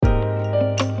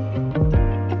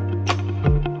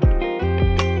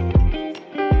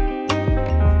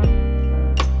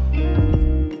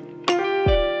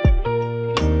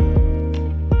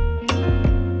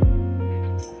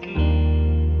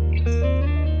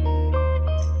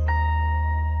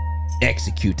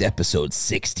Execute episode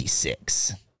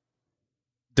 66.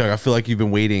 Doug, I feel like you've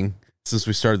been waiting since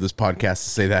we started this podcast to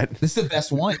say that. This is the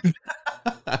best one.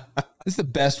 This is the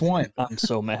best one. I'm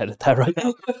so mad at that right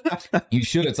now. You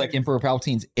should. It's like Emperor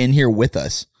Palpatine's in here with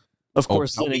us. Of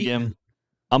course, then again,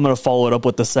 I'm going to follow it up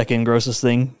with the second grossest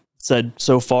thing said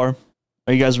so far.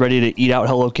 Are you guys ready to eat out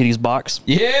Hello Kitty's box?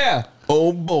 Yeah.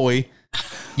 Oh, boy.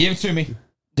 Give it to me.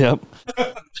 Yep.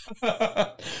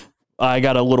 I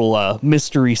got a little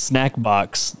mystery snack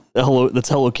box that's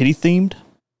Hello Kitty themed.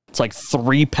 It's like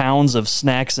 3 pounds of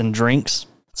snacks and drinks.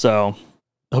 So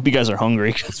I hope you guys are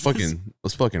hungry. Let's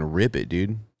fucking rip it,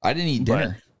 dude. I didn't eat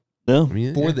dinner No. I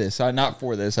mean, for this. Not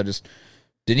for this. I just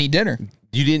didn't eat dinner.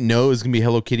 You didn't know it was going to be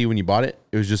Hello Kitty when you bought it?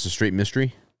 It was just a straight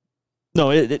mystery? No,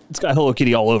 it's got Hello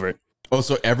Kitty all over it. Oh,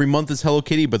 so every month is Hello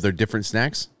Kitty, but they're different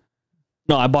snacks?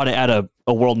 No, I bought it at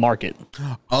a world market.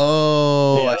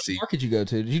 Oh, Yeah. I What see. market you go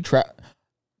to? Did you try?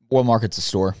 What market's a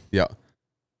store? Yeah.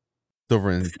 It's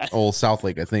over in old South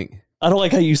Lake, I think. I don't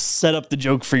like how you set up the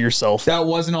joke for yourself. That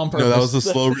wasn't on purpose. No, that was a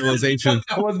slow realization.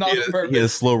 That was not on purpose. Yeah,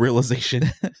 slow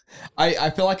realization. I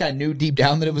feel like I knew deep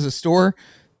down that it was a store,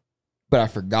 but I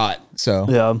forgot. So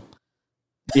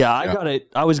Yeah, I got it.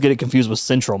 I always get it confused with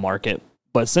Central Market,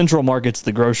 but Central Market's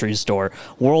the grocery store.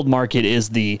 World Market is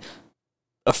the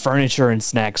furniture and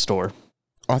snack store.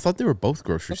 Oh, I thought they were both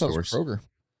grocery I thought it was stores. Kroger.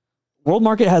 World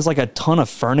Market has like a ton of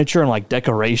furniture and like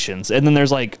decorations, and then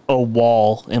there's like a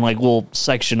wall and like little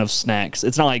section of snacks.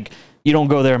 It's not like you don't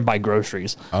go there and buy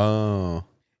groceries. Oh.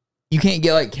 You can't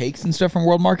get like cakes and stuff from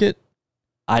World Market?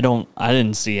 I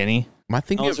didn't see any. Am I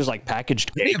thinking Unless of, there's like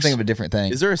packaged I think I'm cakes. thinking of a different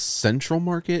thing. is there a Central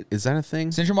Market? Is that a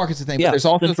thing? Central Market's a thing, Yeah, but there's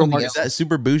also Central something Market. Is else. that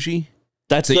super bougie?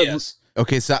 That's So the yes.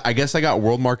 Okay, so I guess I got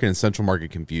World Market and Central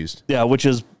Market confused. yeah, which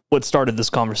is what started this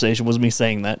conversation was me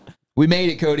saying that. We made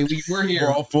it, Cody. We're We're here.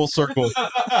 all full circle.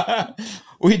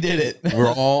 We did it. We're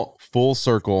all full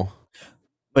circle.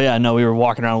 But yeah, no, we were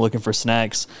walking around looking for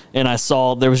snacks, and I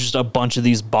saw there was just a bunch of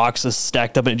these boxes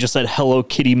stacked up, and it just said Hello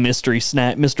Kitty mystery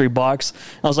box.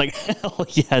 I was like, hell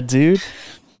yeah, dude.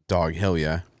 Dog, hell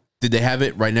yeah. Did they have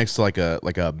it right next to like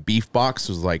a beef box?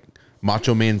 It was like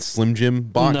Macho Man Slim Jim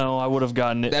box? No, I would have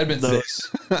gotten it. That'd been the-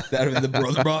 sick. That'd been the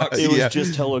brother box. It was Yeah.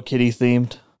 just Hello Kitty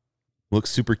themed. Looks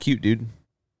super cute, dude.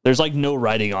 There's like no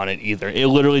writing on it either. It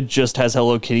literally just has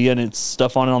Hello Kitty and its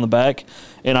stuff on it on the back.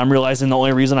 And I'm realizing the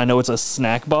only reason I know it's a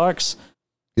snack box,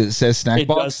 It says snack it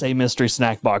box. does say mystery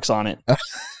snack box on it.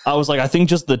 I was like, I think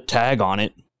just the tag on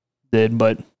it did,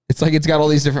 but It's like it's got all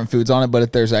these different foods on it,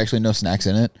 but there's actually no snacks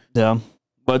in it. yeah.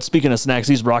 But speaking of snacks,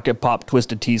 these Rocket Pop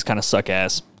Twisted Teas kind of suck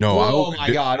ass. No, Oh my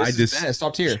god! I This just is best.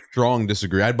 Top tier. strong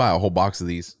disagree. I'd buy a whole box of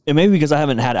these And maybe because I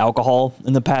haven't had alcohol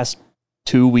in the past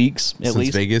 2 weeks at since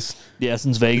least. Vegas. Yeah,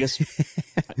 since Vegas.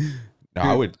 No,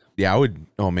 I would. Yeah, I would.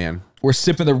 Oh man, We're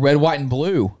sipping the red, white, and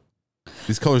blue.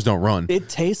 these colors don't run. It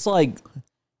tastes like,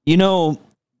 you know,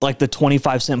 like the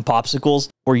 25-cent popsicles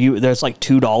where there's like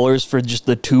 $2 for just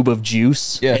the tube of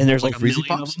juice. Yeah. And there's Like like a Freezy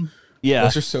million Pops? of them. Yeah.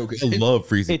 Those are so good. I love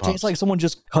freezing It pops. tastes like someone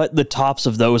just cut the tops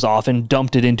of those off and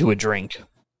dumped it into a drink.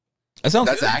 That sounds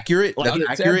That's good. accurate. Like That's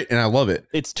it said. accurate, and I love it.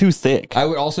 It's too thick. I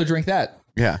would also drink that.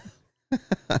 Yeah.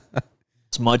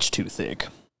 It's much too thick.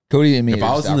 Cody and me. If are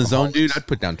I was just in the zone, alcoholics. dude, I'd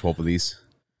put down 12 of these.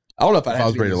 I don't know if I'd if I have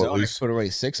was to be in ready the to let zone. I loose. could put away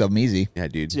 6 of them easy. Yeah,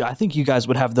 dude. See, I think you guys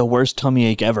would have the worst tummy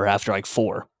ache ever after like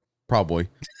 4. Probably.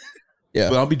 Yeah.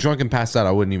 But I'll be drunk and passed out.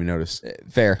 I wouldn't even notice.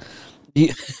 Fair.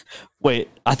 Wait,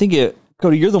 I think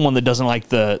Cody, you're the one that doesn't like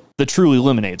the truly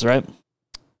lemonades, right?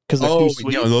 Because they're too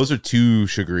sweet. no, those are too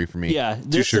sugary for me. Yeah, Too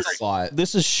this sugary. is, A lot.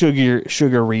 this is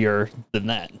sugarier than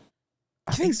that.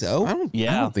 I think so. I don't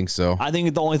Yeah. think so. I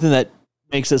think the only thing that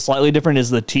makes it slightly different is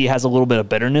the tea has a little bit of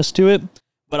bitterness to it.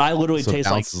 But I literally So it taste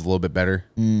like bounces a little bit better.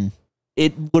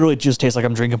 it literally just tastes like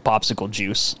I'm drinking popsicle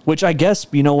juice, which I guess,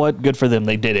 you know what? Good for them.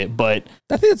 They did it, but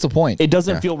I think that's the point. it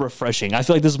doesn't Yeah. feel refreshing. I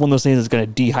feel like this is one of those things that's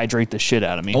going to dehydrate the shit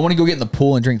out of I me. want to go get in the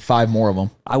pool and drink 5 more of them.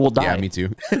 I will die. Yeah, me too.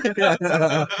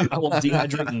 I will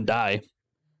dehydrate and die.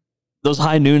 Those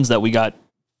high noons that we got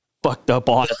fucked up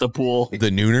on at the pool The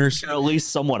Nooners. are at least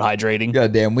somewhat hydrating.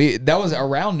 God damn, that was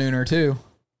around nooner too.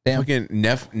 Damn. Fucking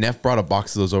Neff brought a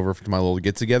box of those over to my little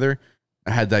get together. I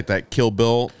had that Kill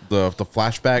Bill, the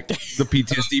flashback, the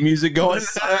PTSD music going.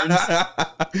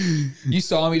 You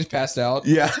saw him, he just passed out.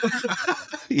 Yeah.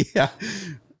 Yeah.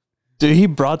 Dude, he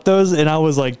brought those, and I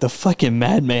was like, the fucking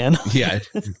madman. Yeah.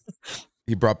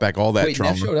 He brought back all that Wait,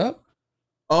 trauma. Neff showed up?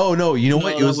 Oh no, you know No,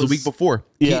 what? It that was the was- week before.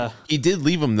 Yeah. He did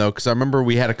leave them though, because I remember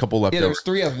we had a couple left Yeah, there over. was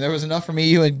 3 of them. There was enough for me,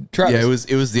 you, and Travis. Yeah,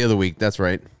 it was the other week. That's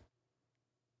right.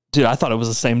 Dude, I thought it was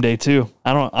the same day too.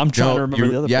 I'm trying to remember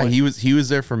the other yeah, point. he was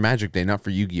there for Magic Day, not for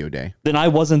Yu-Gi-Oh Day. Then I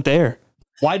wasn't there.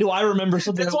 Why do I remember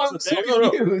something? That's that why I'm wasn't so there?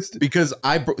 confused. Because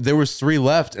there was 3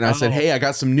 left, and I said, Oh. "Hey, I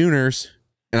got some Nooners,"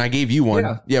 and I gave you one.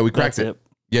 Yeah. Yeah, we cracked That's it.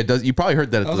 Yeah, it does. You probably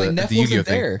heard that at I was the, like, at Neff the Yu-Gi-Oh wasn't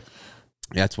thing. there.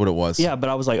 Yeah, that's what it was. Yeah, but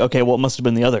I was like, okay, well, it must have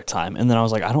been the other time. And then I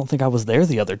was like, I don't think I was there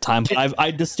the other time. But I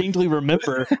distinctly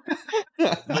remember.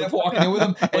 Neff walking in with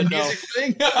him and No. music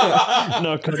thing.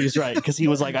 No, Cody's right. Because he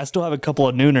was like, I still have a couple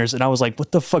of Nooners. And I was like,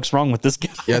 what the fuck's wrong with this guy?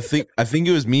 Yeah, I think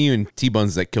it was me and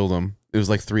T-Buns that killed him. It was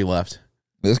like 3 left.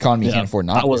 This economy Yeah. can't afford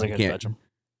not. I wasn't you going to can't. touch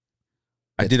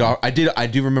him. I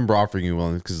do remember offering you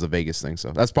one because of the Vegas thing.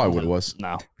 So that's probably what it was.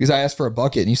 No. Because I asked for a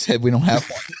bucket and you said we don't have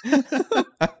one.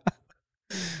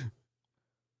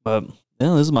 But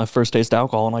yeah, this is my first taste of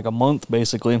alcohol in like a month,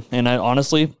 basically. And I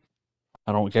honestly,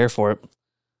 I don't care for it.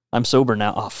 I'm sober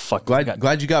now. Oh, fuck. I got-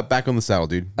 Glad you got back on the saddle,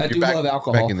 dude. I You're do back, love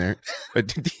alcohol. back in there.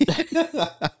 But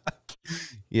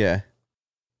yeah,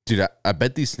 dude, I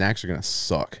bet these snacks are gonna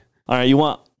suck. All right, you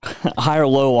want high or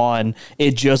low on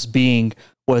it just being,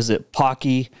 was it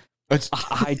Pocky, It's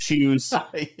I choose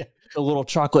the little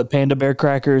chocolate panda bear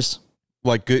crackers,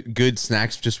 like good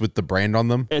snacks just with the brand on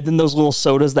them. and then those little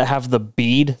sodas that have the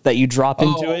bead that you drop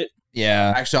into Oh. it.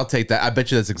 Yeah. Actually, I'll take that. I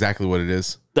bet you that's exactly what it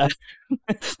is. That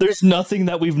there's nothing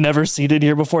that we've never seen in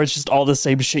here before. It's just all the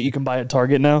same shit you can buy at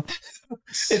Target now.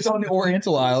 It's on the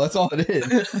Oriental aisle. That's all it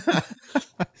is.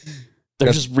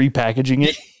 They're just repackaging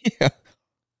it.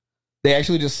 They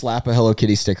actually just slap a Hello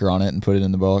Kitty sticker on it and put it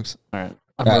in the box. All right,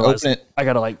 I All right, realized open it. I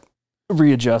gotta like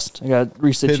readjust. I gotta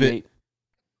resituate.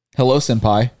 Hello,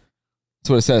 senpai. That's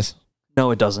what it says.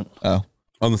 No, it doesn't. Oh.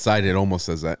 On the side, it almost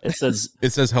says that. It says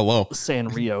It says hello.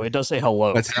 Sanrio. It does say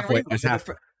hello. That's halfway. That's half.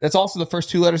 That's also the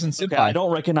first 2 letters in senpai. Okay, I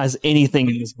don't recognize anything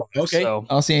in this box. Okay. So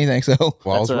I don't see anything. So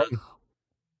Well, I was that's wrong.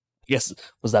 I guess,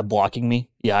 was that blocking me?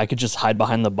 Yeah, I could just hide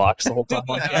behind the box the whole time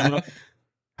on camera.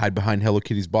 Hide behind Hello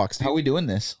Kitty's box. how are we doing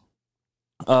this?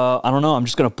 I don't know. I'm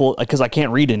just gonna pull because I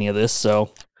can't read any of this.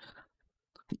 So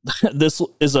this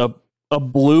is a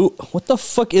blue. What the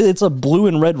fuck? It's a blue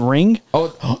and red ring.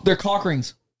 Oh, they're cock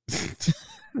rings.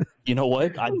 You know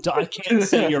what? I can't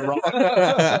say you're wrong.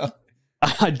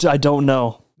 I don't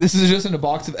know. This is just in a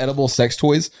box of edible sex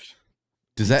toys.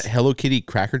 Does that Hello Kitty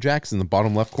Cracker Jacks in the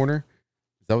bottom left corner?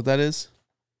 Is that what that is?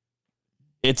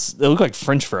 They look like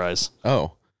French fries.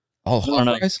 Oh, Oh, I don't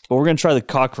know. But we're gonna try the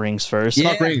cock rings first.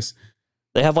 Yeah. cock rings.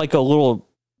 They have like a little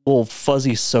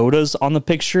fuzzy sodas on the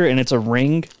picture, and it's a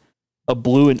ring, a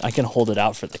blue, and I can hold it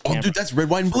out for the Oh, camera dude, that's red,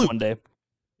 white, and for blue. one day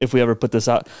if we ever put this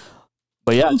out.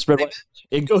 But yeah, it's red. White.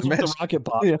 It goes with the Match. rocket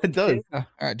pop. Yeah, it does. All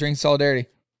right, drink solidarity.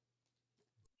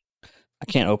 I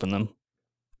can't open them.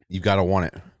 You gotta want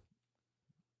it.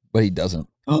 But he doesn't.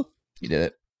 Oh, he did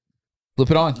it. Flip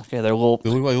it on. Okay, they're little. They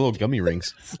look like little gummy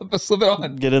rings. Slip it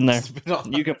on. Get in there.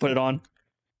 You can put it on.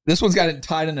 This one's got it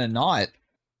tied in a knot.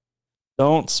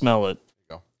 Don't smell it.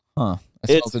 Huh.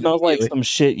 It smells like some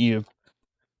shit you.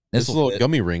 This This will little fit.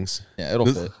 gummy rings. Yeah, it'll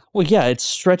This- fit. Well, yeah, it's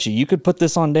stretchy. You could put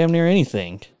this on damn near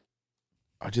anything.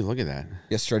 Oh, dude, look at that.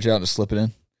 Yeah, stretch it out and just slip it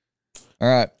in. All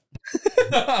right.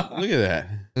 Look at that.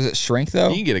 Does it shrink though?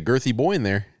 You can get a girthy boy in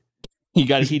there. You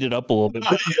got to heat it up a little bit.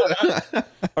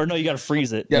 Or no, you got to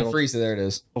freeze it. Yeah, It'll- freeze it. There it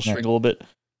is. It'll shrink a little bit.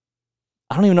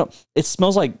 I don't even know. It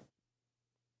smells like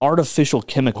artificial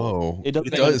chemical. Whoa. It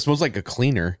doesn't- It smells like a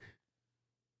cleaner.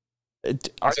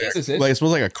 What is this? Like it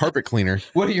smells like a carpet cleaner.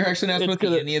 What are you actually not It's supposed to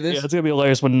gonna, eat any of this? yeah, it's gonna be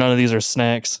hilarious when none of these are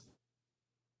snacks.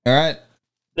 All right.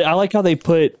 I like how they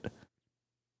put.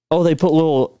 Oh, they put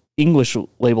little English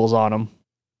labels on them.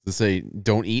 Does it say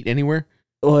don't eat anywhere?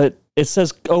 But it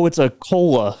says, "Oh, it's a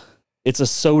cola. It's a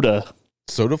soda,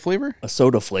 Soda flavor? a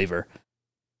soda flavor."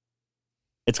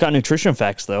 It's got nutrition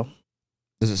facts though.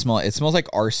 Does it smell? It smells like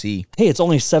RC. Hey, it's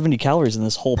only 70 calories in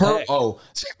this whole pack.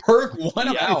 Perk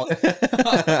one Yeah. out.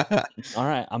 All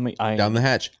right, I'm Down the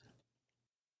hatch.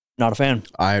 not a fan.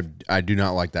 I do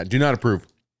not like that. Do not approve.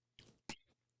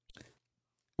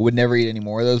 Would never eat any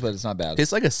more of those, but it's not bad.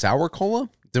 It's like a sour cola.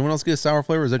 Does anyone else get a sour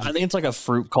flavor? Or is that I just think it's like a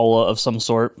fruit cola of some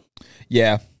sort.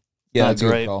 Yeah. Yeah, Not that's a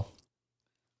good great. call.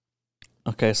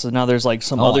 Okay, so now there's like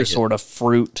some I other like it. sort of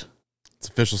fruit. it's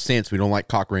official stance? We don't like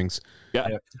cock rings. Yeah,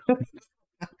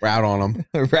 We're out on them.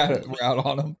 We're out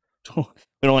on them. we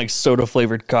don't like soda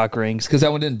flavored cock rings. Because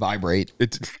that one didn't vibrate.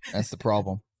 It's That's the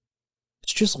problem. It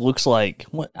just looks like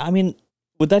what? I mean,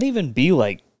 would that even be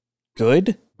like good?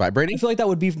 I vibrating. feel like that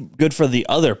would be good for the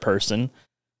other person,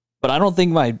 but I don't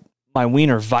think my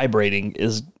wiener vibrating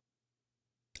is.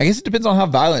 I guess it depends on how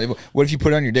violent. What if you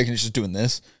put it on your dick and it's just doing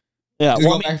this? Yeah, Just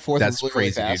well, going back and forth that's really, really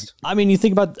crazy, fast. I mean, you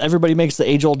think about everybody makes the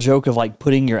age old joke of like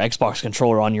putting your Xbox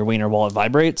controller on your wiener while it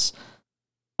vibrates.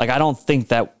 Like, I don't think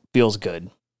that feels good.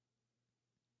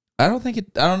 I don't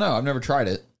know. I've never tried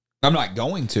it. I'm not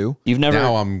going to. You've never.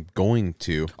 Now I'm going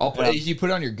to. If you put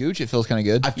it on your gooch, it feels kind of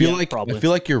good. I feel Yeah, like probably. I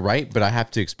feel like you're right, but I have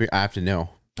to experience. I have to know.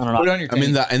 I don't Put it know. on your. I'm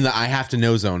in tank. the I have to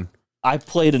know zone. I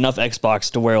played enough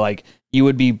Xbox to where like you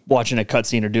would be watching a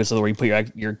cutscene or do something where you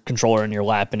put your controller in your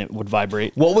lap and it would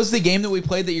vibrate. What was the game that we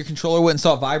played that your controller wouldn't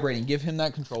stop vibrating? Give him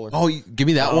that controller. Oh, give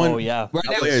me that one. Oh yeah. Right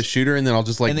I'll now, play a shooter and then I'll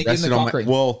just like And then give rest him it the on my. cock ring.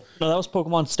 Well, No, that was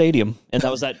Pokemon Stadium, and that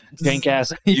was that jank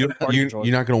ass. you're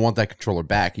not gonna want that controller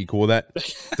back. You cool with that?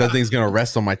 That thing's gonna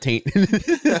rest on my taint.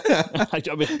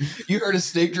 I mean, you heard a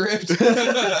stick drift?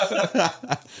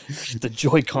 the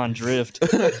Joy-Con drift.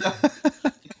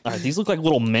 All right, these look like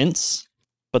little mints,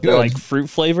 but they're Good. like fruit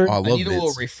flavored. Oh, I I love need a little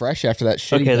bits. refresh after that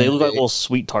shit. Okay, they look like little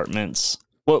sweet tart mints.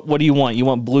 What do you want? You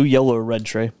want blue, yellow, or red,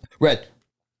 Trey? red.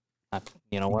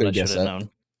 You know what? Could've I should guessed have that. known.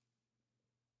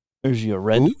 There's you a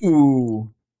red.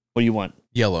 Ooh. What do you want?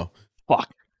 Yellow,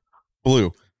 Fuck.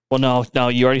 blue, Well, no,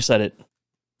 you already said it.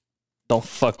 Don't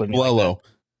fuck with me. like that. yellow.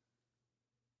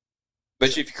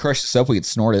 Bet you if you crush this up, we could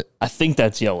snort it. I think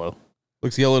that's yellow.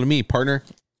 Looks yellow to me, partner.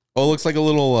 Oh, it looks like a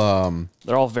little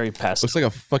They're all very pastel. looks like a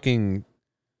fucking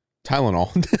Tylenol.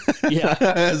 Yeah.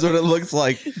 That's what it looks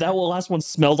like. That last one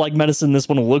smelled like medicine. This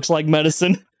one looks like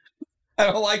medicine. I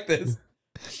don't like this.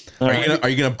 All Are right.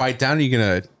 you gonna bite down? Or are you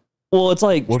gonna? Well, it's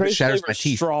like What if it Trey's shatters flavor my is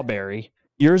teeth? strawberry.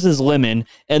 Yours is lemon,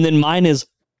 and then mine is.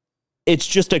 It's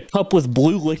just a cup with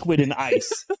blue liquid and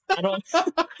ice. I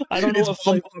don't know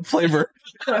what flavor.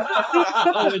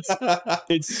 Oh,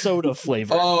 it's soda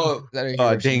flavor. Oh, that ain't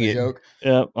a dang it. joke.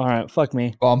 Yeah. All right. Fuck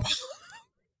me.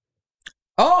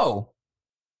 Oh,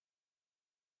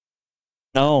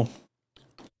 No.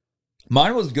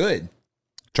 mine was good.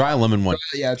 Try a lemon one.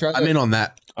 Yeah, try. I'm in on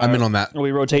that. I'm in on that. Are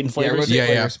we rotating Yeah, flavors? rotate Yeah, yeah.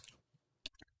 flavors.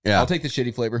 Yeah. I'll take the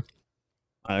shitty flavor.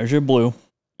 There's your blue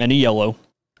and a yellow.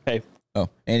 Oh,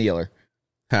 and yellow.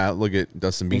 Look at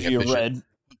Dustin being Here's your efficient. red.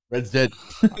 Red's dead.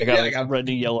 I got, Yeah, I got red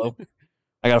and yellow.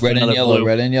 I got Red and another yellow. blue.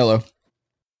 Red and yellow.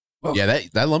 Yeah,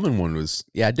 that lemon one was.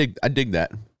 Yeah, I dig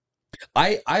that.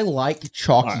 I like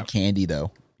chalky Alright. candy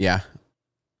though. Yeah.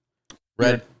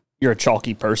 Red. You're a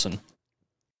chalky person.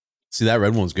 See, that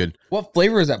red one's good. What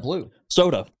flavor is that blue?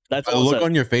 Soda. That's By the all it look says.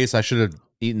 on your face, I should have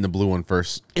eaten the blue one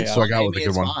first. Yeah. So I got Maybe with a good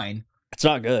it's one. Mine. It's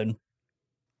not good.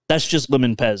 That's just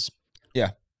lemon pez. Yeah.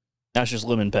 That's just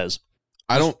lemon pez.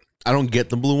 I don't get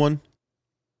the blue one.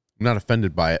 I'm not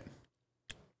offended by it,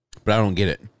 but I don't get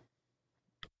it.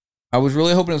 I was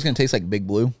really hoping it was going to taste like Big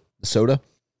Blue, the soda.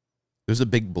 There's a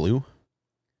big blue.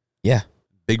 Yeah.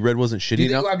 Big red wasn't Do shitty you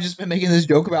think enough. I've just been making this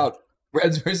joke about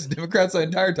Reds versus Democrats the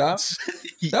entire time?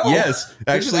 No. Yes,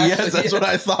 actually, yes. actually- That's what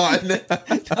I thought.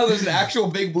 No, there's an actual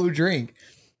Big Blue drink.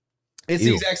 It's the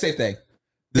Ew. exact same thing.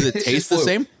 Does it It's taste just the blue.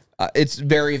 same? It's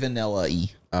very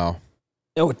vanilla-y, Oh,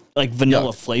 Oh, like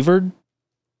vanilla flavored?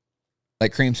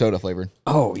 like cream soda flavored.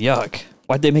 Oh, yuck.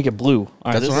 Why'd they make it blue? All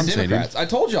right, That's this what is, I'm saying, dude. Democrats. I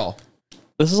told y'all.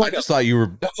 this is I like just thought you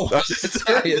were. No, I'm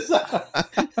serious.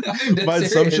 I'm dead My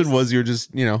serious. assumption was you're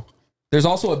just, There's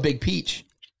also a Big Peach.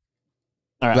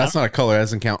 all right, that's not a color. That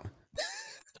doesn't count.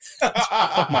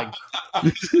 oh my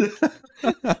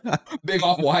Big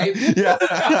Off-White. Yeah.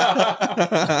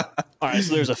 All right,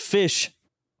 so there's a fish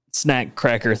snack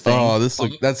cracker thing. Oh,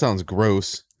 that sounds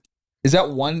gross. Is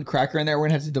that one cracker in there? We're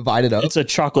going to have to divide it up. It's a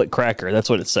chocolate cracker. That's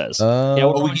what it says. Yeah, Oh, we're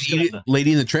we probably can just eat it gonna-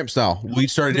 Lady in the Tramp style. We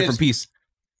each start a It different is. piece.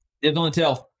 It's on the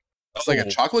tail. It's like a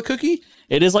chocolate cookie.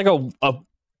 It is like a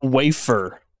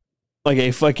wafer. Like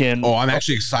a fucking. Oh, I'm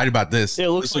actually excited about this. It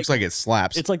looks This looks like it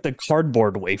slaps. It's like the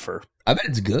cardboard wafer. I bet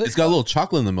it's good. It's got a little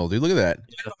chocolate in the middle, dude. Look at that.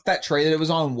 That tray that it was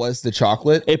on was the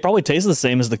chocolate. It probably tastes the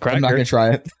same as the cracker. I'm not going to try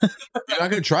it. You're not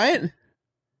gonna try it?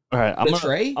 All right, The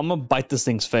tray? I'm gonna bite this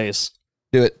thing's face.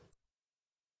 Do it.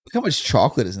 Look how much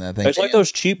chocolate is in that thing. It's like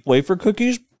those cheap wafer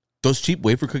cookies. Those cheap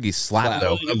wafer cookies slap Slap.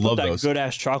 though. You I put love that those. good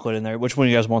ass chocolate in there. Which one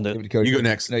do you guys want? Give it It? to Cody. You go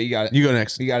next. No, you got it. You go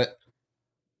next. You got it.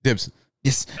 Dibs.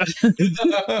 Yes. I'm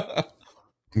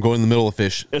going in the middle of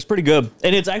fish. It's pretty good,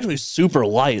 and it's actually super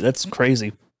light. That's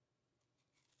crazy.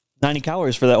 90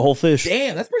 calories for that whole fish.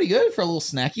 Damn, that's pretty good for a little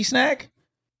snacky snack.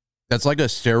 That's like a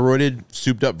steroided,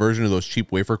 souped up version of those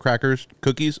cheap wafer crackers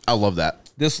cookies. I love that.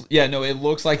 It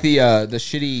looks like the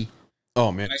shitty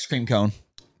Oh man. ice cream cone.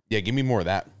 Yeah, give me more of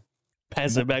that.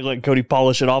 Pass it back, let Cody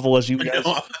polish it off unless you guys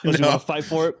No, unless you no. want to fight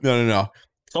for it. No.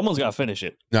 Someone's got to finish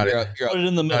it. Not You're it. up, you're up. Put it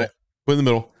in the middle. it. Put it in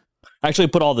the middle. Actually,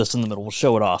 put all this in the middle. We'll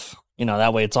show it off.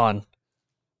 That way it's on.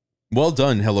 Well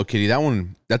done, Hello Kitty. That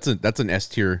one, that's an S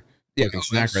tier fucking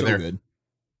snack right there. Good.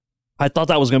 I thought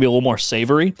that was going to be a little more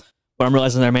savory, but I'm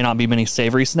realizing there may not be many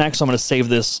savory snacks, so I'm going to save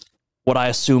this, what I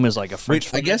assume is like a French Wait,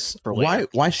 I fry guess for later.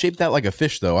 why shape that like a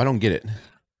fish though? I don't get it.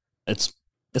 It's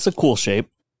a cool shape.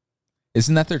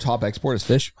 Isn't that their top export is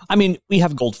fish? I mean, we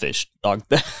have goldfish, dog.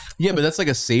 Yeah, but that's like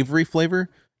a savory flavor,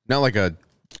 not like a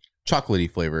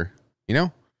chocolatey flavor. You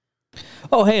know?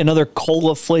 Oh, hey, another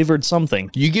cola flavored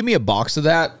something. You give me a box of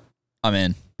that, I'm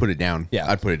in. Put it down. Yeah.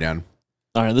 I'd put it down.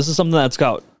 All right, this is something that's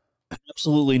got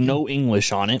absolutely no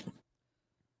English on it.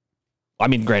 I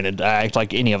mean, granted, I act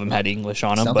like any of them had English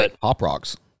on them, Sounds but like Pop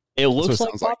Rocks. it what looks it like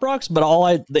sounds like. Pop Rocks. But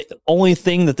the only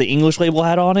thing that the English label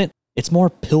had on it, it's more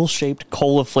pill-shaped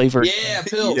cola flavored. Yeah,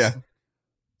 pills. Yeah.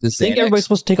 The I think everybody's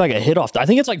supposed to take like a hit off. I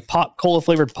think it's like cola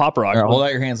flavored Pop Rock All right, hold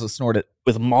out your hands. Let's snort it.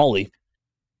 with Molly.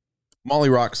 Molly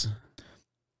rocks.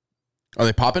 Are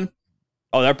they popping?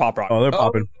 Oh, they're Pop Rock. Oh, they're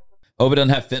popping. Hope it doesn't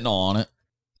have fentanyl on it.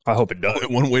 I hope it does.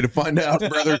 Only one way to find out,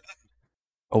 brother.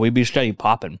 Oh, we be steady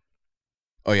popping.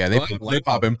 Oh yeah, they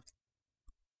pop him.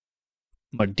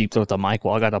 I'm gonna deep throat the mic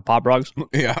while I got the Pop Rocks.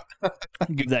 Yeah.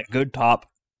 Give that good top,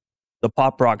 the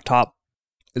Pop Rock top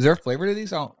Is there a flavor to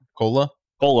these? Cola.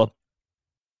 cola.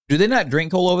 Do they not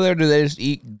drink cola over there? Do they just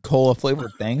eat cola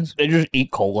flavored things? They just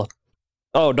eat cola.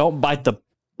 Oh, don't bite the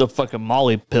fucking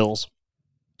Molly pills.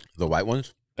 The white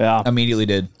ones. Yeah, Immediately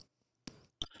did.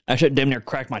 that shit damn near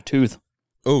cracked my tooth.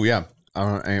 Oh yeah.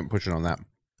 I ain't pushing on that.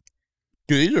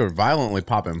 Dude, these are violently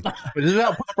popping. Is this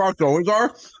how Pop Rocks always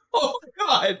are? Oh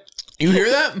God! You hear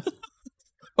that?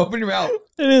 Open your mouth.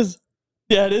 It is.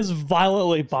 Yeah, it is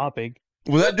violently popping.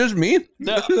 Was that just me?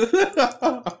 No.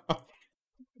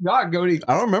 God, Cody.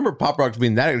 I don't remember Pop Rocks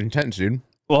being that intense, dude.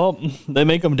 Well, they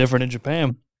make them different in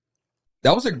Japan.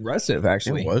 That was aggressive,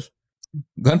 actually. It was.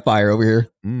 Gunfire over here.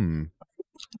 Mm.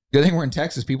 Good thing we're in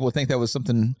Texas. People would think that was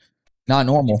something not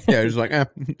normal. Yeah, it's like,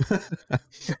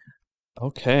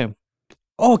 Okay.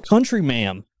 Oh, Country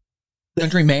Ma'am.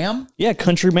 Country ma'am? Yeah,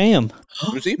 Country Ma'am.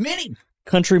 You see? Mini.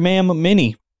 Country Ma'am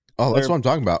Mini. Oh, that's what I'm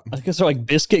talking about. I guess they're like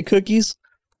biscuit cookies.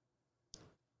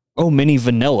 Oh, mini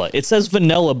vanilla. It says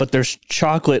vanilla, but there's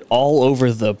chocolate all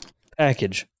over the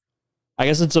package. I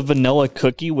guess it's a vanilla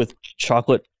cookie with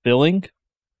chocolate filling.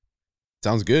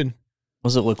 Sounds good. What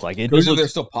does it look like? It Those does are look, they're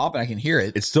still popping. I can hear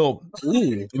it. It's still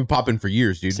been popping for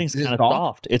years, dude. this thing's Is it kind of soft?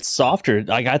 soft. It's softer.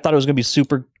 Like I thought it was gonna be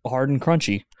super hard and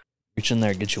crunchy. Reach in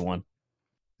there, get you one.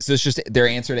 So it's just their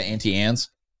answer to Auntie Anne's.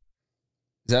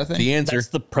 Is that a thing? The answer. That's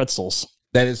the pretzels.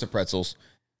 That is the pretzels.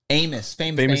 Amos.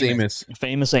 Famous Amos.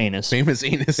 Famous anus. Famous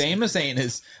anus. Famous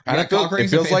Amos. Kinda it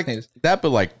feels like that, but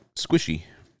like squishy.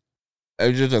 It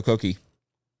was just a cookie.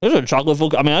 There's a chocolate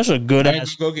full. I mean, that's a good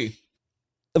ass cookie.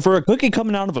 for a cookie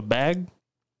coming out of a bag.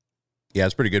 Yeah,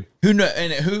 it's pretty good. Who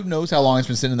knows how long it's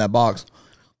been sitting in that box?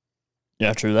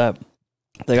 Yeah, true that.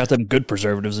 They got them good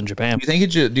preservatives in Japan. Do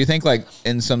you think like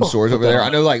in some stores over there? I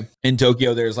know like in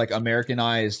Tokyo there's like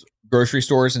Americanized grocery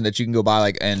stores and that you can go buy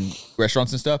like and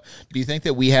restaurants and stuff. Do you think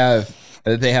that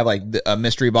they have like a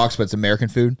mystery box but it's American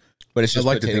food? But it's just I'd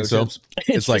like to potato think so. chips?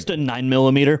 It's like- just a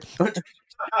 9mm.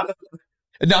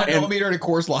 A 9mm and a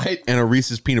Coors Light. And a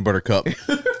Reese's peanut butter cup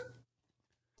to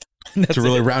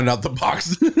really round out the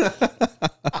box.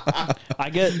 I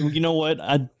get, you know what?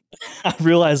 I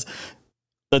realize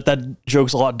that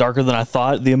joke's a lot darker than I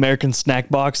thought. The American snack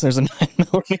box, there's a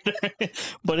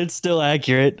 9mm, but it's still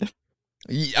accurate.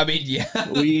 I mean, yeah.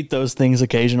 We eat those things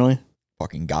occasionally,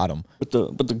 Fucking got them. but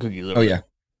the cookies. Oh yeah.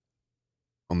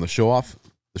 On the show off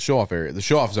area, the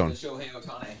show off zone.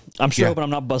 I'm sure, Yeah. but I'm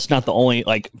not busting out the only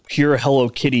like pure Hello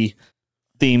Kitty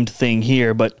themed thing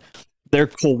here, but they're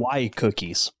kawaii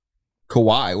cookies.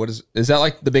 Kauai. What is that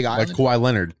like the big Like island? Kawhi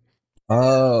Leonard.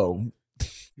 Oh.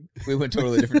 We went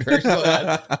totally different direction on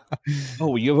that.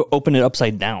 Oh, you open it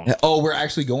upside down. Oh, we're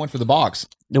actually going for the box.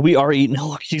 We are eating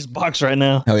Hello Kitty's box right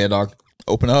now. Hell yeah, dog.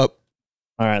 Open up.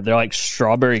 All right, they're like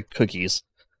strawberry cookies.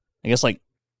 I guess like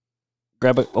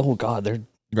grab a. Oh god,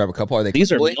 Grab a couple. Are they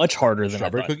these are complete? much harder than I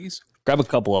Strawberry thought. cookies? Grab a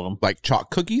couple of them. Like chalk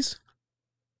cookies?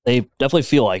 They definitely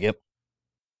feel like it.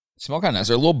 Smell kind of nice.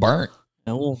 They're a little burnt.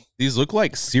 Oh, These look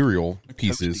like cereal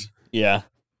pieces. yeah.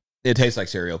 It tastes like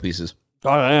cereal pieces.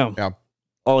 Oh, damn. Yeah.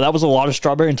 Oh, that was a lot of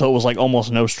strawberry until it was like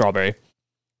almost no strawberry.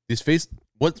 These face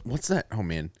what's that? Oh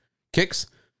man. Kicks?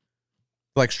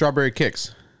 Like strawberry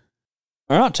kicks.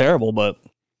 They're not terrible, but a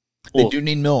They little, do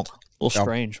need milk. little Yeah.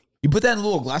 strange. You put that in a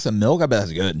little glass of milk. I bet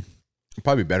that's good.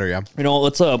 Probably better, yeah. You know,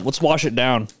 let's wash it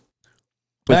down.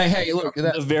 Hey, look at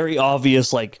that. The very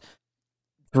obvious like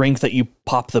drink that you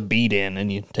pop the bead in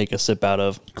and you take a sip out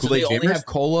of. So they only have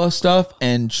cola stuff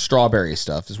and strawberry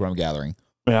stuff is what I'm gathering.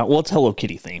 Yeah, well, it's Hello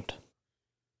Kitty themed.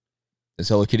 Does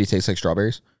Hello Kitty taste like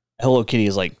strawberries? Hello Kitty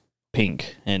is like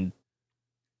pink, and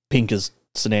pink is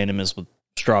synonymous with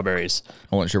strawberries.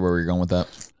 I wasn't sure where we were going with that.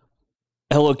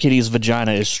 Hello Kitty's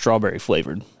vagina is strawberry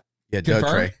flavored. Yeah, duh,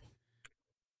 Confirm? Trey.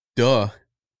 Duh.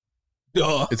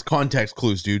 Duh. It's context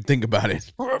clues, dude. Think about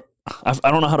it.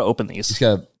 I don't know how to open You these. just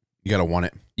gotta, You gotta want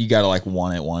it. you gotta like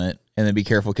want it, and then be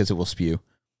careful because it will spew.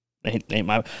 Ain't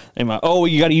my. Oh,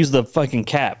 you got to use the fucking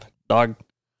cap, dog.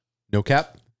 No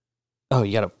cap. Oh,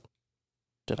 you got to.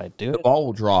 Did I do The it? ball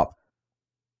will drop.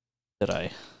 Did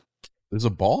I? There's a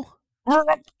ball.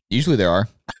 Usually there are.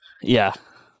 Yeah.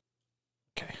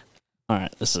 Okay. All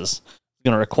right. This is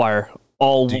going to require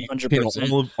all Dude,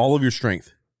 100%. all of your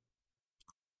strength.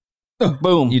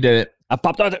 Boom. You did it. I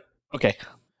popped out. Okay.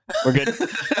 We're good.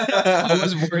 I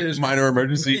was worried there's Minor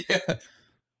emergency. Yeah.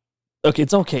 Okay.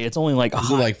 It's okay. It's only like. Is it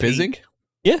hot like fizzing? pink.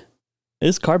 Yeah.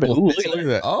 It's carbon. Well, Ooh, look at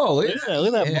that. Oh, look Yeah,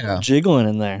 look at that Yeah. ball jiggling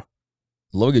in there.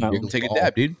 Logan, No. Take a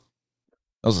dab, dude.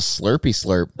 That was a slurpy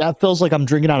slurp. That feels like I'm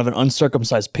drinking out of an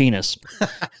uncircumcised penis.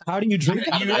 How do you drink?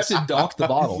 You have to dock the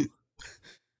bottle.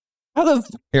 How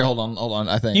the Here, hold on.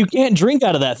 I think you can't drink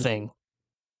out of that thing?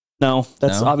 No,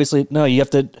 that's No? obviously no. You have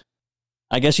to.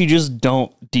 I guess you just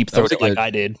don't deep That throat was it like good. I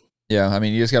did. Yeah, I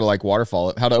mean, you just gotta like waterfall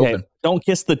it. How to Okay, open? don't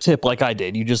kiss the tip like I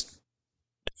did. You just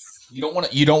You don't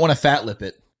want to fat lip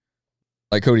it,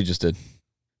 like Cody just did.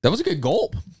 That was a good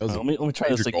gulp. That was let me try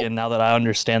this major gulp. again. Now that I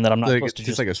understand that I'm not like, supposed it's to just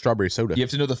just like a strawberry soda. You have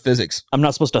to know the physics. I'm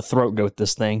not supposed to throat goat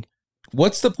this thing.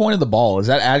 What's the point of the ball? Is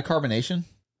that add carbonation?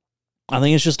 I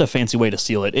think it's just a fancy way to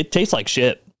seal it. It tastes like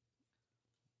shit.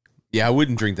 Yeah, I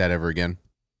wouldn't drink that ever again.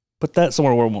 Put that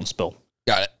somewhere where it won't spill.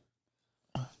 Got it.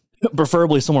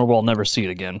 Preferably somewhere where I'll never see it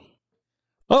again.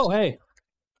 Oh, hey,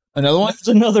 Another one. that's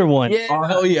another one Oh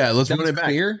hell yeah! Let's That run was it back.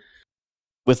 clear.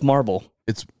 with marble.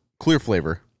 Clear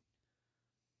flavor.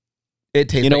 It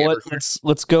tastes. You know like what?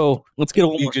 Let's go. Let's get a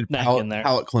little You more could snack palate, in there.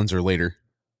 palate cleanser later.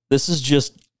 This is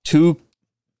just two.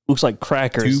 Looks like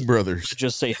crackers. Two brothers.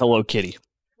 Just say Hello Kitty.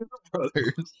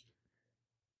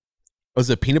 Was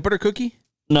it a peanut butter cookie?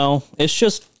 No, it's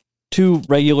just two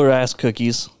regular ass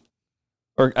cookies.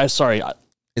 Or sorry,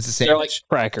 It's the they're like sandwich.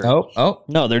 cracker. Oh,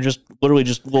 No, they're just literally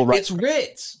just little rice. it's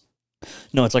Ritz.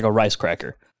 No, it's like a rice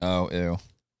cracker. Oh, ew.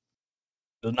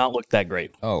 Does not look that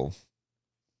great. Oh,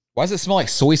 why does it smell like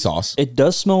soy sauce? It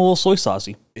does smell a little soy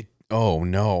saucy. Oh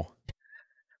no!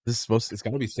 This is supposed. It's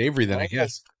got to be savory then, I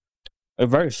guess.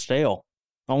 It's very stale.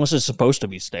 Almost it's supposed to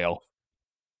be stale.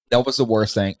 That was the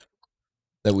worst thing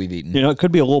that we've eaten. You know, it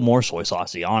could be a little more soy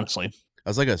saucy. Honestly,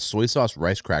 That's like a soy sauce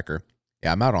rice cracker.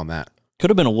 Yeah, I'm out on that. could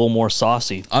have been a little more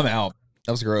saucy. I'm out.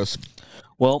 That was gross.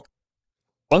 Well,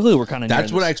 luckily we're kind of.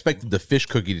 That's what I expected the fish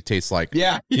cookie to taste like.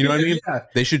 Yeah, You know what I mean? Yeah.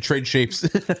 They should trade shapes.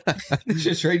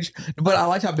 Just strange. But I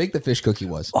liked how big the fish cookie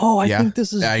was. Oh, I Yeah. think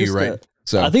this is. Yeah, just you're right.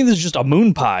 So, I think this is just a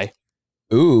moon pie.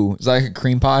 ooh, it's like a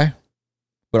cream pie,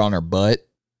 but on her butt.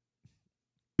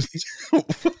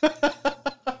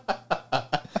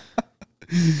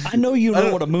 I know you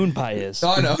know what a moon pie is.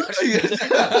 I know.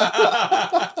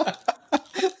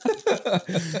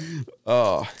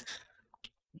 Oh,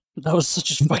 That was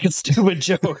such a fucking stupid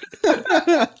joke.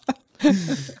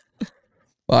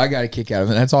 Well, I got a kick out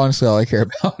of it. That's honestly all I care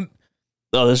about.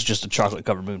 Oh, this is just a chocolate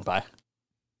covered moon pie.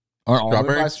 Aren't all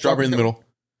strawberry, pies strawberry in the middle.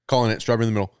 Calling it strawberry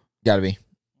in the middle. Gotta be.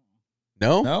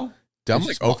 No, No? I'm It's like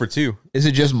just 0 for 2. Is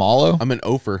it just mallow? I'm an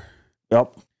 0 for.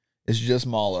 Yep. It's just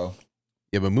mallow.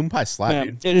 Yeah, but moon pie slap, Man,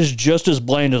 dude. it is just as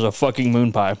bland as a fucking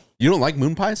moon pie. You don't like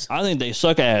moon pies? I think they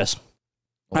suck ass.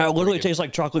 Well, It literally pretty tastes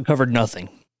like chocolate covered nothing.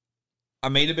 I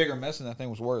made a bigger mess than that thing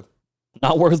was worth.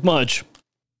 Not worth much.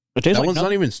 It tastes That like one's nothing.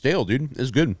 not even stale, dude.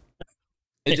 It's good.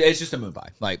 It's just a moon pie.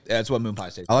 Like, that's what moon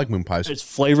pies taste I like. like moon pies. It's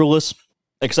flavorless,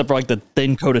 except for like the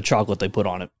thin coat of chocolate they put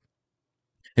on it.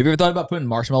 Have you ever thought about putting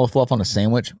marshmallow fluff on a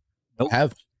sandwich? Nope.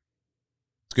 Have.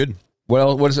 It's good.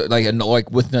 Well, what is it? Like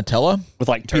with Nutella? With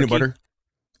like turkey, Peanut butter.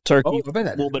 turkey, Oh, I bet a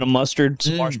that. little bit of mustard,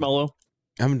 some Mm. marshmallow.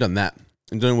 I haven't done that.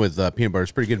 I'm done with peanut butter.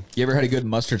 It's pretty good. You ever had a good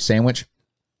mustard sandwich?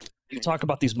 You talk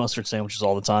about these mustard sandwiches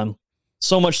all the time.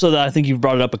 So much so that I think you've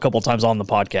brought it up a couple times on the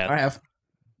podcast. have.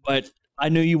 But I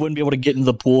knew you wouldn't be able to get into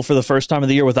the pool for the first time of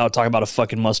the year without talking about a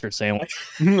fucking mustard sandwich.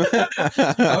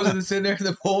 I was sitting there in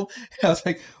the pool. And I was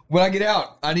like, when I get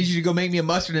out, I need you to go make me a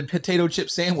mustard and potato chip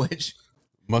sandwich.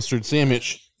 Mustard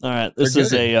sandwich. All right, this They're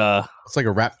is good. It's like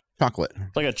a wrapped chocolate.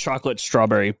 like a chocolate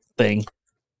strawberry thing.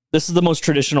 This is the most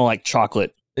traditional like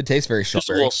chocolate, It tastes very just a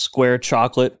strawberry. little square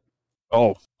chocolate.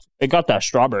 Oh, it got that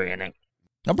strawberry in it.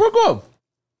 I'm pretty good.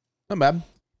 Not bad.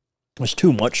 It's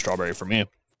too much strawberry for me.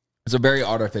 It's a very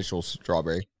artificial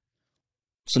strawberry.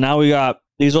 So now we got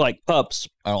these are like cups.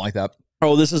 I don't like that.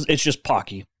 Oh, it's just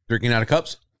Pocky. Drinking out of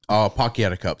cups? Oh, Pocky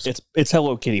out of cups. It's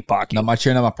Hello Kitty Pocky. Not my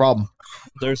chair, not my problem.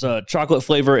 There's a chocolate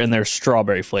flavor and there's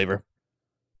strawberry flavor.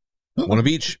 One of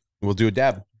each. We'll do a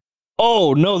dab.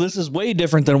 Oh no, this is way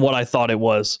different than what I thought it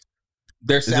was.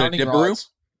 They're it a sounding dipperoo? rods.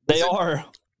 They are,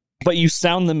 but you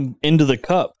sound them into the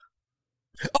cup.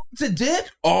 Oh, it's a dip.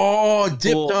 Oh, dip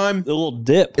Little- time. The little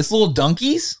dip. It's little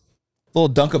dunkies, little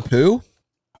dunk of poo.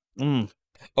 Mm.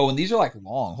 Oh, and these are like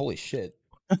long. Holy shit!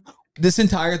 This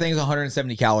entire thing is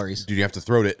 170 calories. Dude, you have to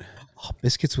throat it. Oh,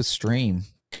 biscuits with stream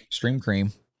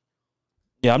cream.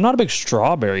 Yeah, I'm not a big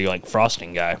strawberry like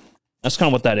frosting guy. That's kind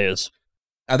of what that is.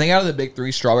 I think out of the big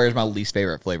three, strawberry is my least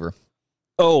favorite flavor.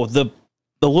 Oh, the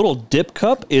little dip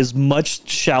cup is much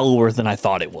shallower than I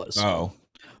thought it was. Oh,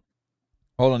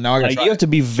 hold on. Now I gotta Like, try. you have to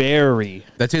be very,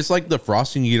 That tastes like the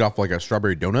frosting you eat off like a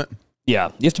strawberry donut.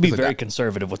 yeah, you have to be It's like very that.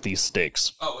 conservative with these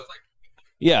sticks. Oh, it's like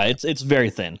Yeah, it's very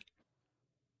thin.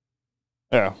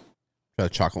 Yeah, Got a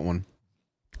chocolate one.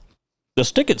 the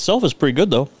stick itself is pretty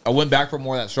good though. I went back for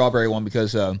more of that strawberry one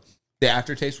because the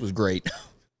aftertaste was great.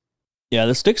 Yeah,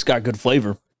 the stick's got good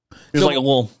flavor. It's So- like a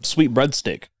little sweet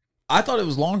breadstick. I thought it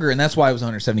was longer, and that's why it was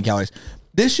 170 calories.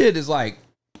 This shit is like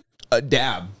a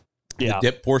dab. Yeah,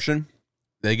 The dip portion,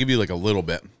 they give you like a little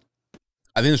bit.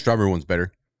 I think the strawberry one's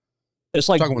better. it's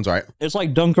like Chocolate one's all right. it's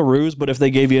like Dunkaroos, but if they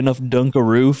gave you enough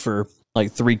Dunkaroo for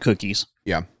like 3 cookies.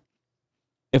 Yeah.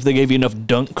 If they gave you enough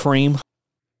dunk cream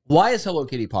Why is Hello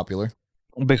Kitty popular?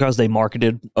 because they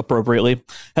marketed appropriately.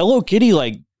 Hello Kitty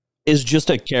like is just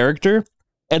a character,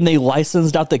 and they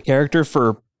licensed out the character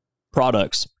for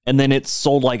products, and then it's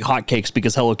sold like hotcakes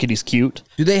because Hello Kitty's cute.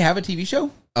 Do they have a TV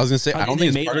show? I was gonna say I don't they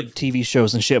think made it's part like of, TV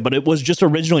shows and shit, but it was just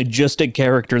originally just a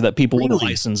character that people would Really?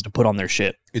 license to put on their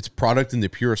shit. it's product in the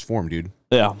purest form, dude.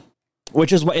 Yeah.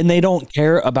 Which is why, and they don't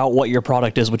care about what your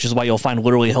product is, which is why you'll find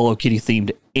literally Hello Kitty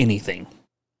themed anything.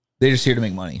 They're just here to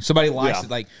make money. Somebody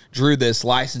licensed, like drew this,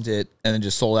 licensed it, and then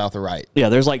just sold out the right. Yeah,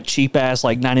 there's like cheap ass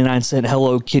like 99-cent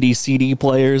Hello Kitty CD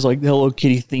players, like Hello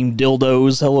Kitty themed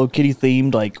dildos, Hello Kitty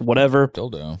themed like whatever.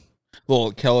 Dildo,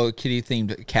 little Hello Kitty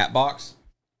themed cat box,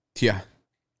 Yeah.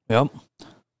 Yep.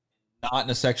 not in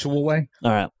a sexual way. All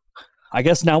right. I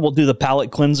guess now we'll do the palate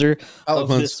cleanser Palate of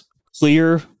cleanse. this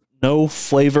clear, no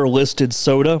flavor listed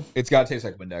soda. It's got to taste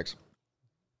like Windex.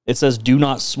 It says do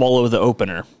not swallow the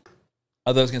opener.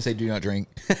 I thought I was gonna say do not drink.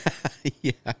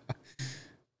 Yeah.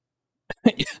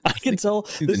 I can tell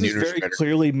this is neuter very shredder.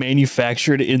 clearly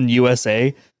manufactured in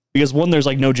USA because one, there's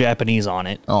like no Japanese on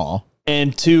it. Oh,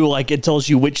 And two, like it tells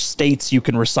you which states you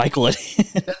can recycle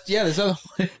it. yeah. There's other.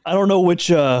 I don't know which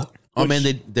Oh man,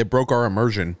 they broke our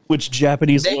immersion. which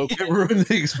Japanese They- local, It ruined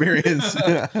the experience.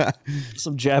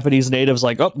 some Japanese natives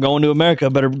like, oh, going to America,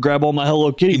 better grab all my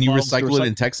Hello Kitty. Can you bottles to recycle it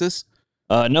in Texas?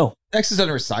 No. Texas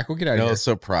doesn't recycle. Get out of No here.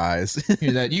 surprise.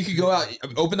 Hear that? You could go out,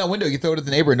 open that window, you throw it at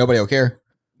the neighbor, and nobody will care.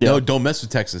 Yeah. No, don't mess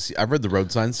with Texas. I've read the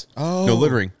road signs. Oh, No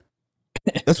littering.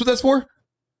 That's what that's for.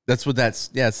 That's what that's.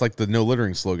 Yeah, it's like the no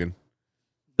littering slogan.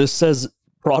 This says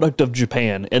product of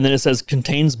Japan, and then it says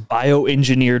contains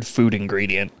bioengineered food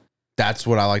ingredient. That's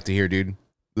what I like to hear, dude.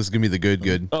 This is gonna be the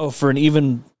good. Oh, for an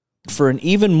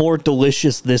even more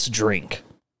delicious this drink.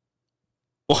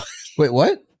 Wait,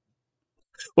 what?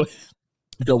 What?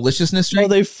 Deliciousness No, drink?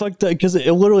 they fucked up because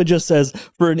it literally just says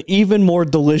for an even more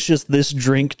delicious this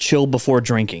drink, chill before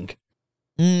drinking.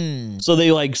 Mm. So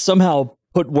they like somehow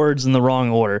put words in the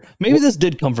wrong order. Maybe this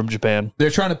did come from Japan.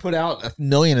 They're trying to put out 1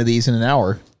 million of these in an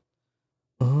hour.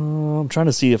 I'm trying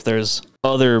to see if there's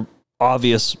other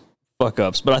obvious fuck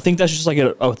ups, but I think that's just like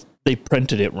they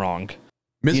printed it wrong.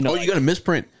 You know, you got a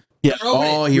misprint. Yeah.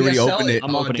 Oh, he already opened it.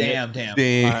 I'm opening it. Damn.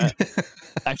 Dang. All right.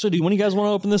 Actually, do one of you guys want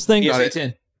to open this thing? Yes, Got it's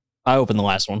in. I opened the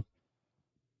last one.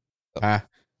 Ah,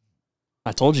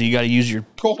 I told you got to use your.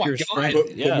 Oh my your God. strength.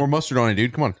 put Yeah. more mustard on it,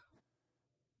 dude. Come on.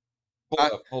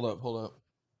 Hold up.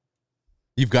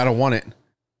 You've got to want it.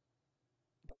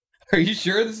 Are you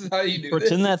sure this is how you do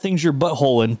Pretend that thing's your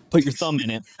butthole and put your thumb in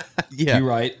it. Yeah. You're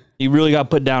right. You really got to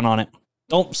put down on it.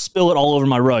 Don't spill it all over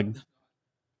my rug.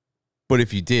 But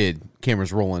if you did,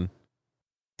 camera's rolling.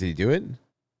 Did he do it?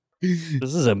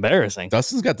 This is embarrassing.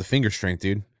 Dustin's got the finger strength,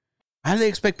 dude. How do they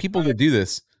expect people to do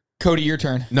this? Cody, your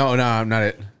turn. No, I'm not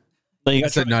it. No, you I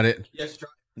got said not it. Yes, try.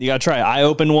 you got to try. I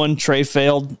opened one. Trey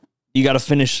failed. You got to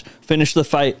finish the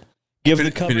fight. Give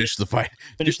the covenant. Finish the fight.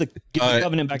 Give the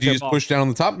covenant back Do you to just your push down on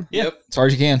the top? Yeah. Yep. As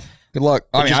hard as you can. Good luck.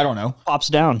 I mean, just- I don't know. Pops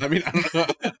down. I mean, I don't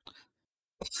know.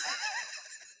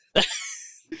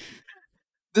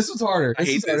 This was harder. I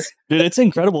hate this. Dude, it's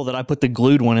incredible that I put the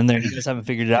glued one in there. You guys haven't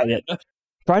figured it out yet.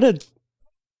 Try to.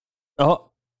 Oh,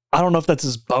 I don't know if that's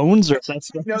his bones or if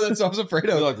that's. No, that's what I was afraid I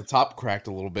feel of. like the top cracked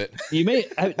a little bit. You may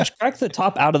just crack the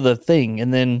top out of the thing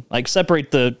and then like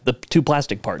separate the two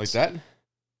plastic parts. Like that?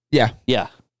 Yeah.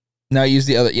 Now use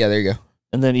the other. Yeah, there you go.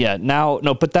 And then, yeah, now,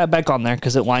 no, put that back on there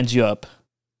because it lines you up.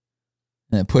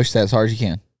 And then push that as hard as you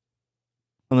can.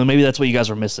 And then maybe that's what you guys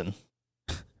were missing.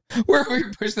 Wherever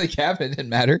you push the cap, it didn't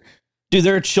matter. Dude,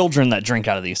 there are children that drink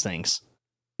out of these things.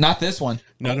 Not this one.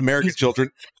 Not American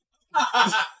children.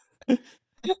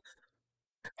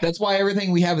 That's why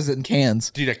everything we have is in cans.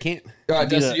 Dude, I can't.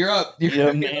 Dustin, you're up.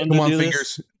 Yeah, man, Come on, do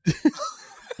fingers.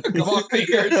 Come on,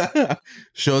 fingers.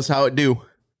 Show us how it do.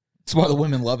 That's why the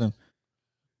women love him.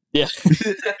 Yeah.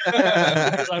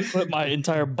 Because I put my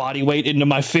entire body weight into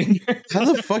my finger. How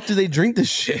the fuck do they drink this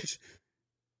shit?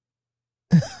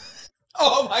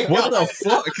 Oh my What god! the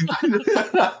fuck?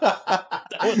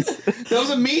 That was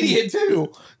immediate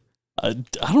too. I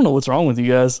don't know what's wrong with you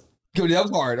guys. Dude, that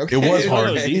was hard. Okay, It was hard.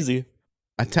 It was easy.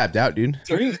 I tapped out, dude.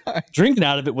 Drinking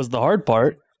out of it was the hard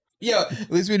part. Yeah, at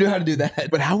least we knew how to do that.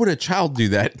 But how would a child do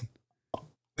that?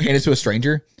 Hand it to a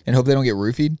stranger and hope they don't get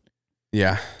roofied.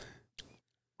 Yeah.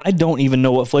 I don't even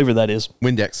know what flavor that is.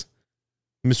 Windex.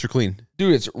 Mr. Clean.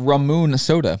 Dude, it's Ramoon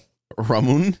soda.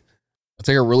 Ramoon? It's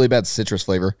like a really bad citrus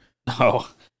flavor. Oh,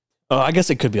 I guess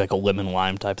it could be like a lemon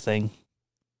lime type thing.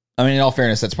 I mean, in all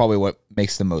fairness, that's probably what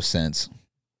makes the most sense.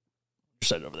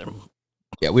 Set it over there.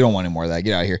 Yeah, we don't want any more of that.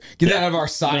 Get out of here. Get that out of our None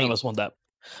sight. of us want that.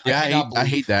 Yeah, I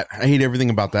hate that. I hate everything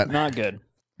about that. Not good.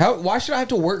 Why should I have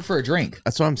to work for a drink?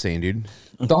 That's what I'm saying, dude.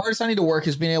 The hardest I need to work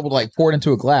is being able to like pour it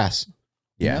into a glass.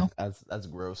 You Yeah. know? That's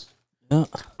gross. Yeah.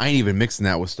 I ain't even mixing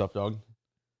that with stuff, dog.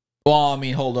 Well, I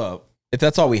mean, hold up. If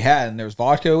that's all we had and there was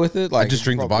vodka with it, like I just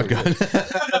drink the probably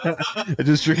vodka. I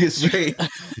just drink it straight.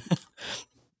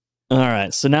 All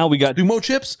right. So now we got, Sumo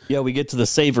chips? we get to the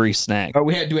savory snack. Oh, do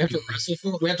we have to wrestle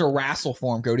for? We have to wrestle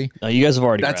for him, Cody. You guys have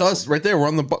already. That's wrestled. us right there. We're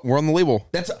on the label.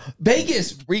 That's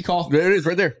Vegas recall. There it is,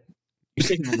 right there. You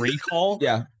saying recall?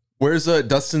 Yeah, Where's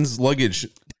Dustin's luggage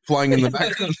flying in the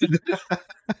background?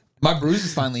 my bruise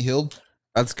is finally healed.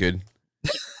 That's good. I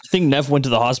think Nev went to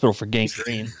the hospital for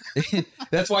gangrene.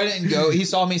 That's why I didn't go. He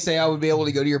saw me say I would be able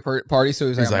to go to your party, so he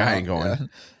was He's like, like, "I'm I ain't out." going.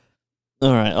 Yeah.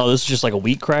 All right. Oh, this is just like a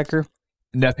wheat cracker.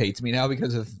 Neff hates me now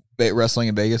because of wrestling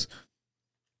in Vegas.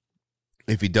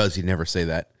 If he does, he'd never say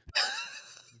that.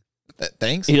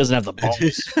 Thanks. He doesn't have the balls.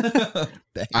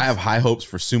 Thanks. I have high hopes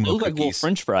for They sumo look like little cookies.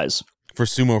 French fries. For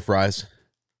sumo fries.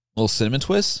 Little cinnamon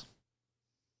twists.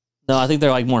 No, I think they're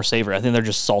like more savory. I think they're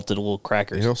just salted little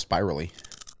crackers. They're spirally.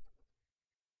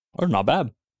 Or not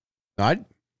bad. No, I'd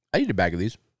eat a bag of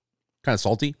these. Kind of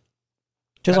salty.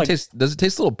 Tastes like Does it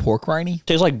taste a little pork rindy?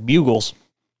 tastes like bugles.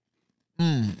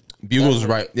 Bugles is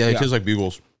right. Yeah, it Yeah. tastes like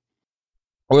bugles.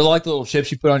 Or like the little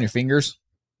chips you put on your fingers?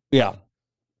 Yeah.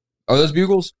 Are those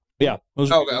bugles? Yeah.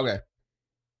 Those Okay, okay.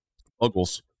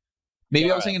 Bugles.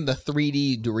 Maybe I was thinking the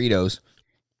 3D Doritos.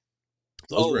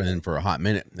 Those were in for a hot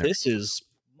minute. There. This is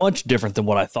much different than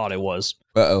what I thought it was.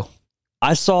 Uh-oh.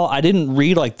 I didn't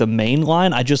read like the main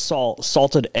line. I just saw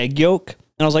salted egg yolk.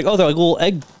 And I was like, oh, they're like little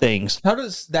egg things. How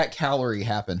does that calorie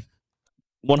happen?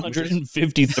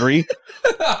 153.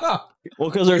 Well,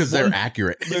 because Because they're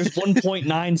accurate. there's 1.9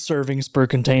 servings per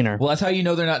container. Well, that's how you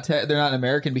know they're not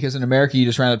American, because in America you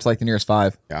just round up to like the nearest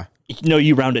 5. No,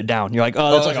 you round it down. You're like,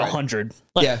 oh, that's Oh, like that's right. 100.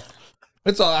 Like, Yeah.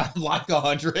 It's like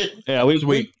 100. Yeah, we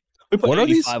put What are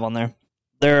these? 85 on there.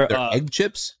 They're They're egg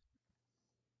chips?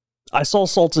 I saw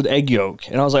salted egg yolk,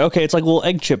 and I was like, okay, it's like little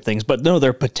egg chip things, but no,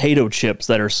 they're potato chips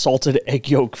that are salted egg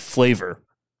yolk flavor.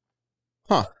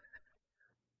 Huh.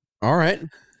 All right.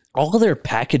 All of their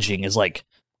packaging is like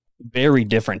very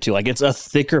different too. Like it's a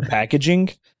thicker packaging.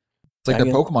 It's like I their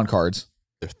guess- Pokemon cards.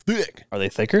 They're thick. Are they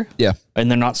thicker? Yeah.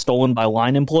 And they're not stolen by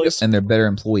line employees? And they're better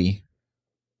employee.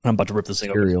 I'm about to rip this thing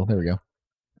open. Cereal. There we go.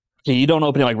 Okay, you don't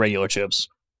open it like regular chips.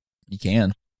 You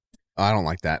can. I don't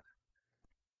like that.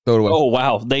 Throw it away. Oh,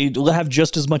 wow. They have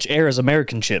just as much air as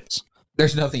American chips.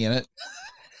 There's nothing in it.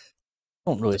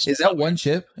 I don't really. Is that one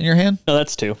chip in your hand? No,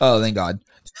 that's two. Oh, thank God.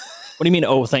 What do you mean,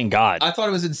 oh, thank God? I thought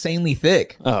it was insanely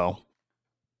thick. Oh.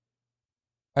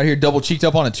 Out here double cheeked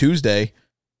up on a Tuesday.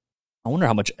 I wonder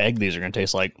how much egg these are going to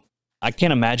taste like. I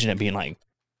can't imagine it being like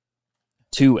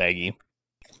too eggy.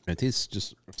 It tastes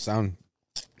just sound.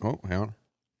 Oh, hang on.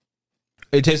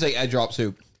 It tastes like egg drop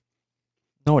soup.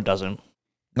 No, it doesn't.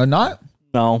 No, not?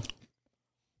 No.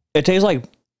 It tastes like,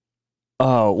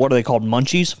 what are they called?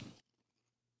 Munchies?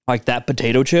 Like that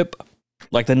potato chip?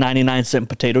 Like the 99-cent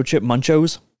potato chip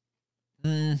Munchos?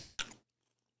 Mm,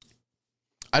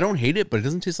 I don't hate it, but it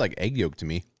doesn't taste like egg yolk to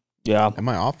me. Yeah. Am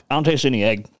I off? I don't taste any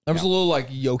egg. there was a little like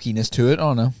yolkiness to it. I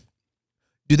don't know.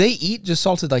 Do they eat just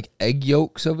salted like egg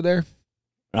yolks over there?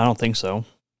 I don't think so.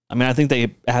 I mean, I think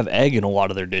they have egg in a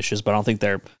lot of their dishes, but I don't think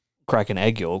they're cracking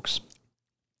egg yolks.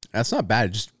 That's not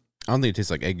bad. Just I don't think it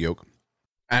tastes like egg yolk.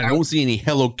 And I don't see any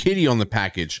Hello Kitty on the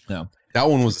package. No. That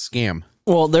one was a scam.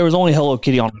 Well, there was only Hello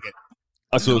Kitty on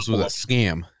a So this was couple a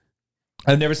scam.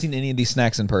 I've never seen any of these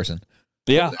snacks in person.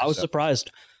 Yeah, I was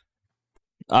surprised.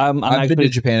 I'm I've been actually, to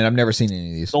Japan and I've never seen any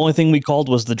of these. the only thing we called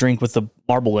was the drink with the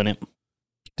marble in it.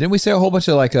 Didn't we say a whole bunch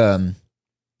of like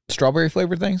strawberry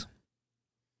flavored things?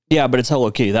 Yeah, but it's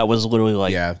Hello Kitty. That was literally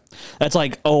like, Yeah. that's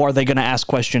like, oh, are they going to ask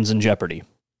questions in Jeopardy?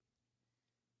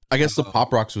 I guess the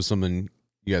Pop Rocks was something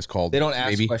you guys called. They don't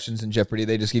ask maybe. questions in Jeopardy.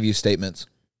 They just give you statements.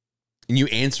 And you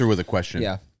answer with a question.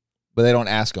 Yeah, but they don't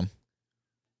ask them.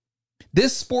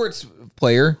 This sports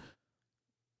player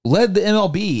led the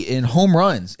MLB in home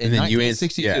runs in And then you answer.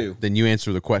 1962. Yeah, then you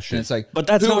answer the And question. it's like, But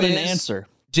that's who not an is answer.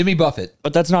 Jimmy Buffett.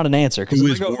 But that's not an answer. Because Who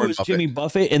if is I go, Warren who's Buffett? Jimmy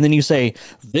Buffett? And then you say,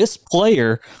 this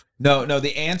player, No,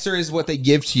 the answer is what they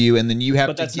give to you, and then you have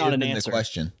But to that's give not an them the answer.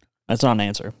 question. that's not an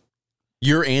answer.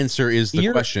 Your answer is the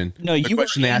You're- question. no, the you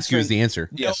question are they ask you is answering- the answer.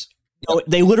 Yes. No,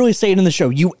 they literally say it in the show.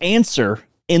 You answer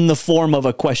in the form of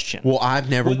a question. Well, I've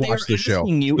never What they watched are the show.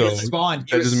 asking you so is- Respond.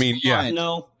 that doesn't mean, yeah.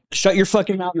 No, shut your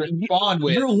fucking mouth. Respond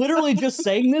with. You're literally just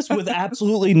saying this with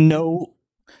absolutely no.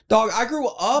 Dog, I grew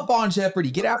up on Jeopardy.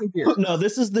 Get out of here. No,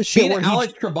 this is the Me shit where and he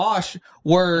Alex Trabosh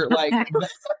were like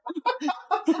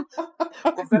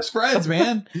we're best friends,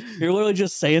 man. You're literally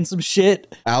just saying some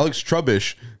shit. Alex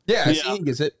Trubbish. Yeah, Yeah. see, he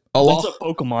gets it. That's a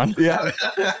Pokemon. Yeah.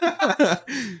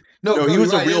 No, No, he you're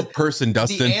was right. a real person,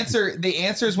 Dustin. The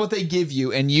answer is what they give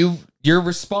you, and your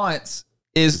response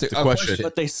is the the question.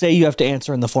 But they say you have to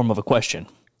answer in the form of a question.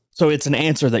 So it's an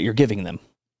answer that you're giving them.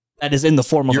 That is in the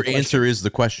form of Your a question. answer is the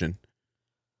question.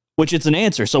 Which it's an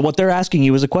answer. So what they're asking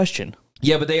you is a question.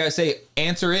 Yeah, but they gotta say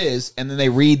answer is, and then they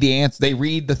read the answer. They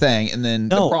read the thing, and then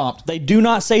No, the prompt. they do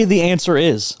not say the answer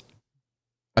is.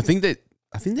 I think they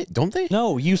don't they?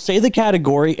 No, you say the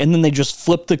category and then they just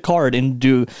flip the card and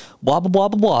do blah, blah, blah,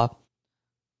 blah, blah.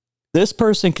 This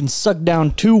person can suck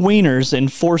down 2 wieners in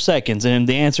 4 seconds. And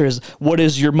the answer is, what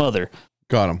is your mother?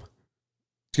 Got him.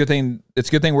 It's a good thing. It's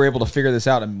a good thing we're able to figure this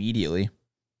out immediately.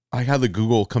 I like how the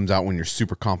Google comes out when you're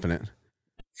super confident.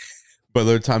 But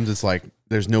other times it's like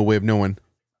there's no way of knowing.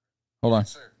 Hold on.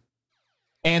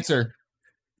 Answer.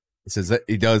 It says that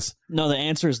he does. No, the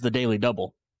answer is the Daily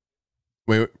Double.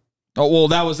 Wait, Oh well,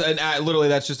 that was literally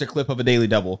that's just a clip of a Daily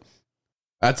Double.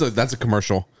 that's a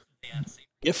commercial.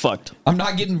 Get fucked. I'm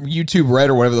not getting YouTube Red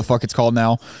or whatever the fuck it's called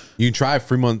now. You can try a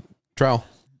 3-month trial.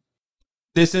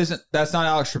 This isn't. That's not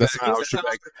Alex Trebek. That's not Alex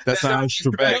Trebek. That's not Alex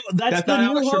Trebek. No, that's the not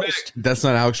new Alex Trebek. host. That's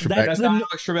not Alex Trebek. That's That's the not new-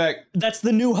 Alex Trebek. That's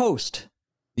the new host.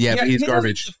 Yeah, but he's he knows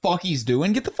garbage. What the fuck he's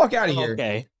doing? Get the fuck out of here.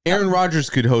 Okay. Aaron Rodgers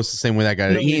could host the same way that guy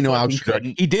did. No, He ain't no he Alex fucking Trebek.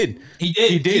 couldn't. He did. He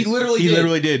did. He did. He literally He did.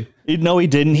 literally did. No, he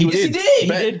didn't. He did. did. He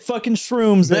Bet. did fucking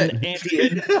shrooms Bet.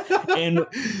 and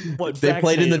what? They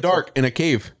played in the vaccinated dark in a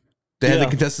cave. They had Yeah. the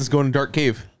contestants go in a dark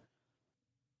cave.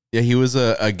 Yeah, he was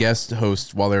a guest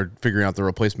host while they're figuring out the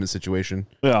replacement situation.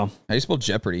 for- Yeah. How do you spell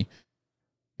Jeopardy?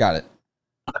 Got it.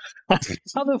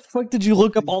 How the fuck did you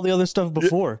look up all the other stuff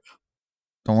before?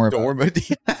 Don't worry Don't about worry about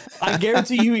it. I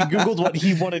guarantee you he Googled what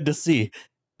he wanted to see.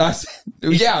 it.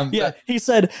 Yeah. Yeah. He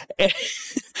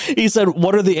said,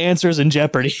 what are the answers in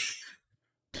Jeopardy?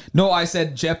 No, I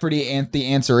said Jeopardy, and the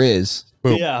answer is.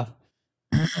 Boom. Yeah.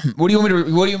 What do you want me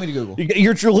to? What do you want me to Google?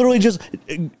 You're literally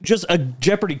just a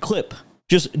Jeopardy clip.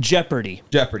 Just Jeopardy.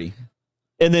 Jeopardy.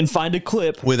 And then find a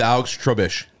clip. With Alex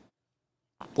Trubbish.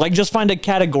 Like just find a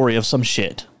category of some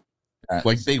shit.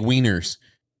 Like big wieners.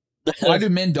 Why do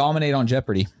men dominate on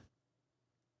Jeopardy? Is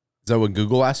that what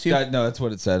Google asked you? No, that's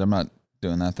what it said. I'm not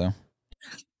doing that though.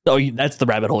 Oh, that's the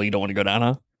rabbit hole you don't want to go down,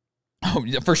 huh? Oh,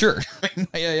 yeah, for sure.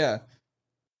 Yeah.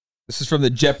 This is from the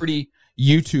Jeopardy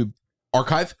YouTube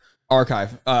Archive?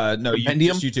 archive. No,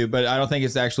 Compendium? just YouTube, but I don't think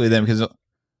it's actually them because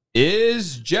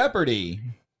is Jeopardy.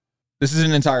 This is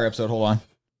an entire episode. Hold on.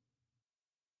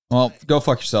 Well, go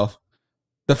fuck yourself.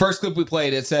 The first clip we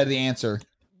played, it said the answer.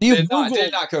 You Did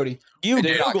Googled. not, Cody. You It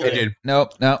did not, Googled Cody. it.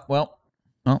 Nope. No. Well,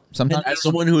 sometimes. As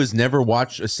someone who has never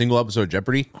watched a single episode of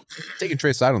Jeopardy, taking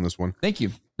Trey's side on this one. Thank you.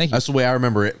 Thank you. That's the way I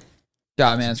remember it.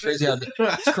 God, man, it's crazy.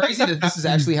 It's crazy that this is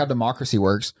actually how democracy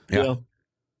works. Yeah.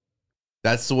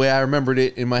 That's the way I remembered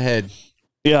it in my head.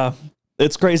 Yeah.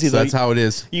 It's crazy So though. that's how it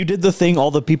is. You did the thing all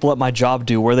the people at my job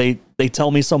do where they tell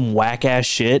me some whack ass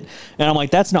shit and I'm like,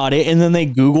 that's not it. And then they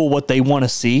Google what they want to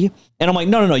see. And I'm like,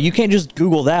 no, you can't just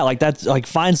Google that. Like that's like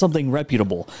find something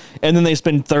reputable. And then they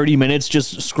spend 30 minutes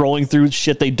just scrolling through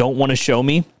shit they don't want to show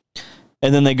me.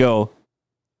 And then they go,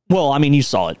 well, I mean, you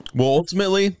saw it. Well,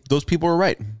 ultimately, those people are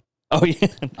right. Oh yeah.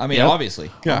 I mean, Yep.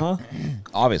 obviously. Yeah. Uh-huh.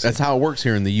 Obviously. That's how it works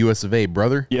here in the US of A,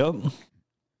 brother. Yep.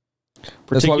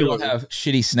 That's why we don't Particularly- have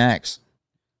shitty snacks.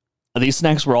 These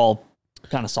snacks were all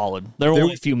kind of solid. There were There-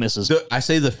 only a few misses. I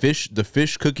say the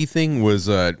fish cookie thing was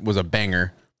a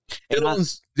banger. And I-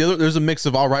 There's a mix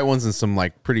of all right ones and some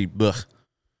like pretty ugh.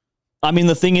 I mean,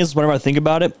 the thing is, whenever I think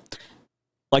about it,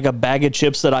 like a bag of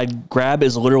chips that I grab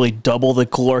is literally double the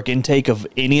caloric intake of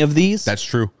any of these. That's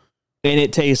true. And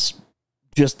it tastes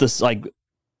just this like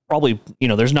probably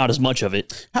there's not as much of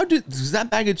it. How does that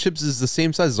bag of chips is the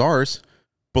same size as ours,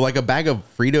 but like a bag of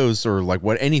Fritos or like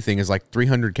anything is like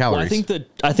 300 calories. Well,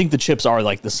 I think the chips are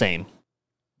like the same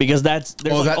because there's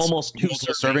almost two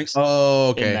servings. Oh,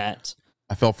 okay. In that.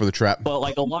 I fell for the trap. But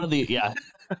like a lot of the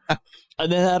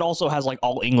and then that also has like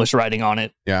all English writing on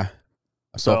it. Yeah,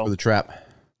 I fell for the trap.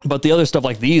 But the other stuff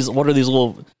like these, what are these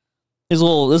little?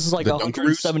 This is like The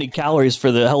 170 calories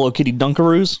for the Hello Kitty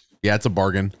Dunkaroos. Yeah, it's a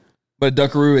bargain. But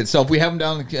Dunkaroo itself, we have them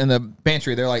down in the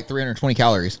pantry. They're like 320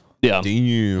 calories. Yeah,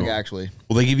 Damn. Like, actually,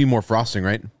 Well, they give you more frosting,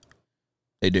 right?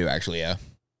 they do actually. Yeah.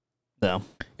 no.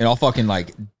 And I'll fucking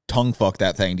like tongue fuck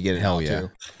that thing to get it Hell out yeah.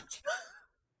 too.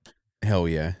 Hell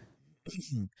yeah.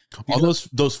 All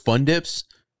those fun dips.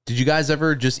 Did you guys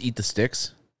ever just eat the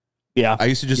sticks? Yeah, I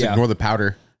used to just Yeah. ignore the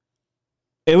powder.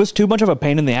 it was too much of a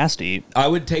pain in the ass to eat. I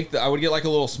would get like a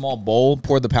little small bowl,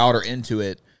 pour the powder into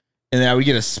it, and then I would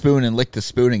get a spoon and lick the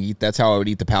spoon and eat. That's how I would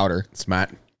eat the powder Smart.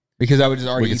 because I would just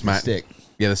already Wicked eat the smart. stick.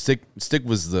 Yeah, the stick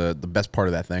was the best part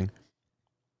of that thing.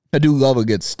 I do love a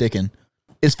good sticking.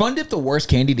 Is Fun Dip the worst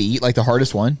candy to eat? Like the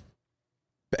hardest one?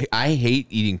 I hate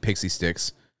eating pixie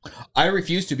sticks. I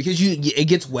refuse to because it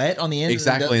gets wet on the end.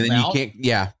 Exactly, and then you can't.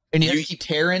 Yeah, and you have to keep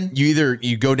tearing. you either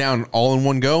you go down all in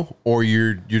one go, or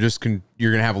you're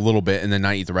gonna have a little bit and then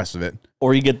not eat the rest of it.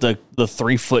 Or you get the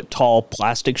 3 foot tall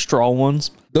plastic straw ones.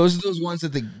 Those are those ones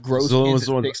that the gross So kids those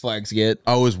at ones- Six Flags get.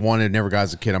 I always wanted, never got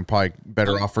as a kid. I'm probably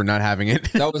better off for not having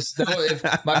it. That was if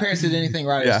my parents did anything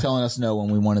right, it Yeah. was telling us no when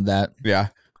we wanted that. Yeah,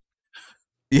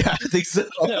 yeah, I think so.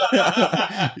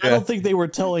 I don't think they were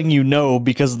telling you no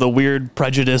because of the weird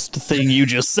prejudiced thing you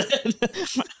just said.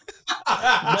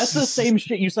 That's the same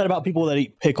shit you said about people that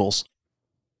eat pickles.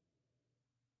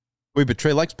 Wait, but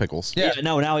Trey likes pickles. Yeah.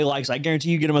 No, now he likes. I guarantee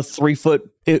you get him a 3 foot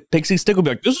pixie stick. Will be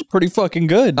like, this is pretty fucking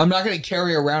good. I'm not going to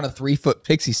carry around a 3-foot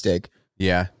pixie stick.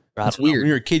 Yeah, That's when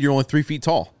you're a kid, you're only 3 feet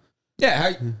tall.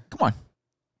 Yeah, come on.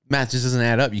 Math just doesn't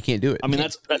add up. You can't do it. I mean,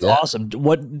 that's Yeah. awesome.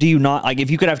 What do you not like? If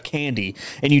you could have candy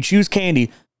and you choose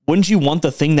candy, wouldn't you want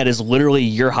the thing that is literally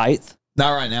your height?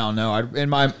 Not right now. No, in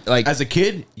my like as a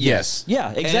kid, yes. Yeah,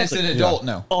 and as exactly. an adult,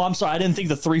 no. Oh, I'm sorry. I didn't think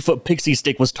the 3 foot pixie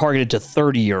stick was targeted to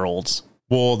 30-year-olds.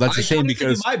 Well, that's a I shame kinda think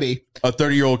because it might be. a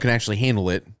 30-year-old can actually handle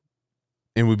it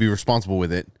and would be responsible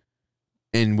with it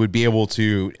and would be able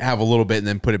to have a little bit and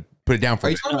then put it down for Are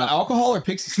you talking about alcohol or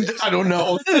pixie sticks? I don't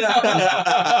know.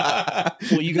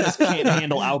 Well, you guys can't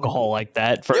handle alcohol like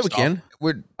that. Yeah, First we can.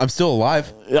 We're, I'm still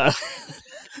alive. off.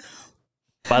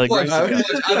 By the Look, grace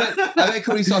I bet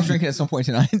Cody stops drinking at some point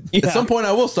tonight. yeah. At some point,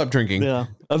 I will stop drinking. Yeah.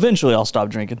 Eventually, I'll stop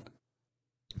drinking.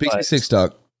 Pixie But- sticks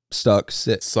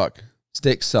Suck.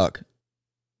 sticks suck.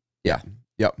 Yep.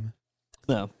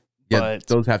 No. Yeah, But-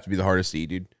 those have to be the hardest to eat,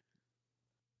 dude.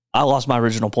 I lost my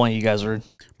original point. You guys are.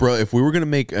 Bro, if we were gonna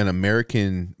make an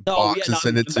American box and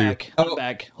send it I'm to back. I'm Oh.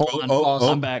 back. Hold on. oh,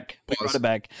 I'm back. I pause. brought it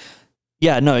back.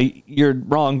 Yeah, no, you're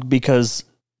wrong because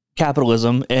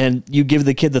capitalism, and you give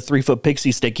the kid the 3 foot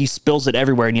pixie stick, he spills it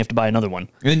everywhere, and you have to buy another one.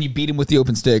 And then you beat him with the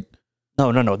open stick.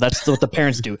 No. That's what the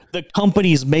parents do. The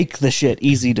companies make the shit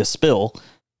easy to spill.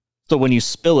 So when you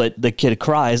spill it, the kid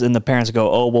cries, and the parents go,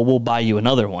 "Oh, well, we'll buy you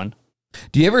another one."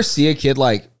 Do you ever see a kid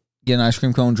like get an ice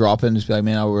cream cone, drop it, and just be like,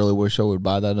 "Man, I really wish I would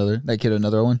buy that kid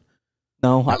another one"?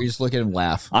 No, Or you just look at him and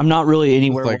laugh. I'm not really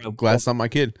anywhere. like, where glad it's not my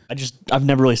kid. I've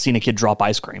never really seen a kid drop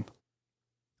ice cream.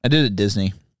 I did at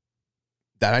Disney.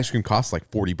 That ice cream costs like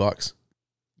 $40.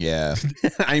 Yeah.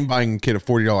 I ain't buying a kid a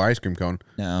 $40 ice cream cone.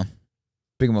 No.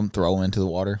 Pick him up and throw him into the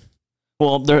water.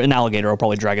 Well, an alligator will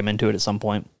probably drag him into it at some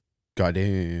point.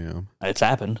 Goddamn. It's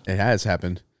happened. It has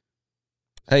happened.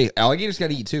 Hey, alligators got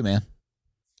to eat too, man.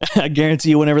 I guarantee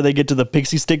you, whenever they get to the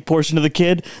pixie stick portion of the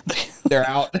kid, They're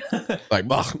out. Like,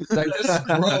 Like, this is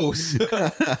gross.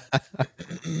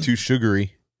 too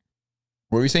sugary.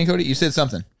 What were you saying, Cody? You said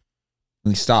something.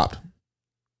 And he stopped.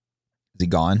 Is he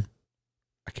gone?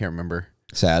 I can't remember.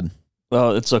 Sad.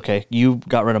 well, it's okay. You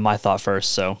got rid of my thought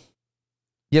first, so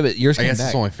Yeah, but yours I came guess back.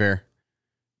 it's only fair.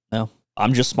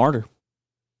 I'm just smarter.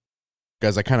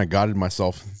 Guys, I kind of godded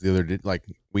myself the other day, like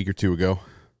week or two ago.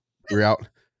 We were out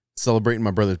celebrating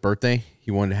my brother's birthday. He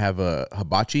wanted to have a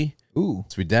hibachi. Ooh.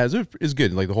 So we dad, it was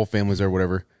good. Like the whole family's there,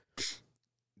 whatever.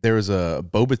 There was a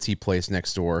boba tea place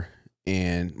next door,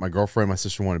 and my girlfriend, my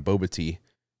sister wanted boba tea,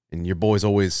 and your boy's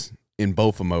always in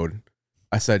bofa mode.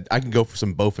 I said I can go for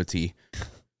some bofa tea.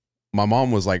 My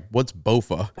mom was like, "What's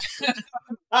bofa?"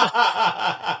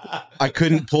 I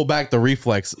couldn't pull back the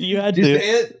reflex. You had Did you to. say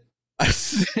it? I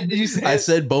said, Did you say I it?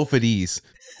 said bofa-dees.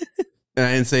 And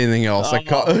I didn't say anything else. You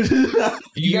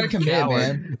got to commit, coward.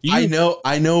 man.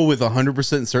 I know with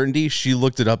 100% certainty she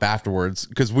looked it up afterwards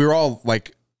because we were all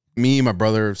like me, my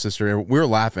brother, sister, we were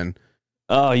laughing.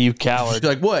 Oh, you She's coward.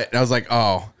 like, what? And I was like,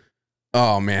 oh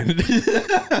man.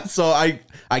 So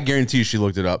I guarantee you she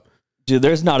looked it up. Dude,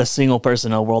 there's not a single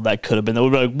person in the world that could have been. They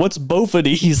would be like, what's both of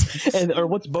these? Or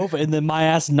what's both? And then my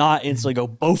ass not instantly go,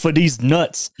 both of these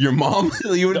nuts. Your mom?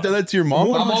 You would have done that to your mom?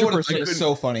 My mom would have 100%. been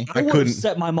so funny. I would couldn't. have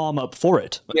set my mom up for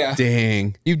it. Yeah,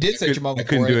 Dang. you did set your mom. I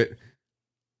couldn't do it.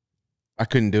 I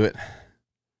couldn't do it.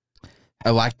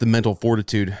 I lacked the mental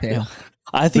fortitude. Yeah.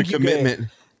 I The think commitment.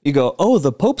 you go, oh,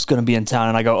 the Pope's going to be in town.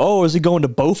 And I go, oh, is he going to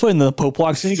Bofa? And the Pope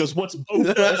walks in. He goes, what's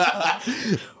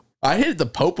Bofa? I hit the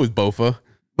Pope with Bofa.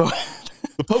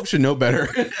 The Pope should know better.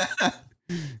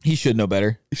 He should know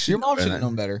better. should Your mom know should that. have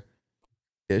known better.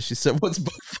 Yeah, she said, what's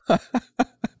Bofa?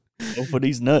 Both of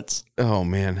these nuts. Oh,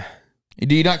 man.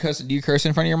 Do you not cuss? Do you curse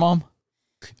in front of your mom?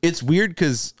 It's weird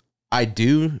because I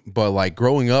do, but like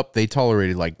growing up, they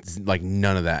tolerated like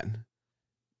none of that.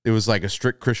 It was like a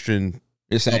strict Christian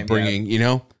You're saying upbringing, you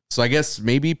know? So I guess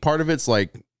maybe part of it's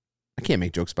like, I can't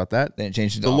make jokes about that. Then it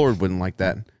changed. The Lord wouldn't like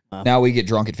that. Now we get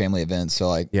drunk at family events. So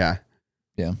like, Yeah.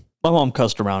 My mom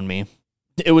cussed around me.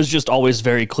 It was just always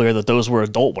very clear that those were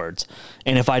adult words.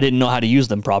 And if I didn't know how to use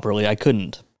them properly, I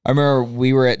couldn't. I remember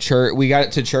we were at church. We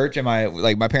got to church, and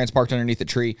my parents parked underneath the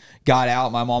tree. Got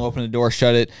out. My mom opened the door,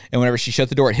 shut it, and whenever she shut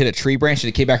the door, it hit a tree branch, and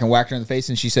it came back and whacked her in the face.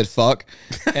 And she said, "Fuck,"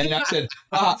 and I said,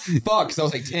 "Fuck," because I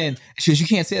was like 10. She goes, "You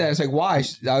can't say that." I was like, "Why?"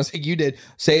 I was like, "You did.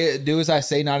 Say it. Do as I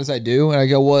say, not as I do." And I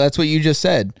go, "Well, that's what you just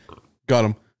said." Got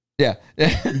him. Yeah.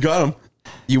 Got him.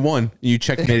 You won. You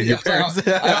checkmated your parents.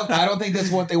 I don't think that's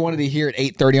what they wanted to hear at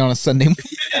 8:30 on a Sunday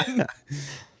morning.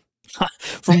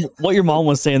 From what your mom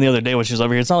was saying the other day when she was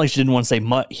over here, it's not like she didn't want to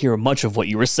say hear much of what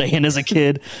you were saying as a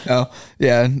kid. Oh,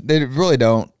 yeah, they really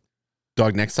don't.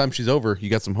 Dog, next time she's over, you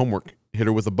got some homework. Hit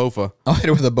her with a Bofa. I'll hit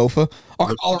her with a Bofa.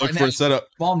 I'll call her Look right for now. a setup.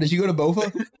 Mom, did you go to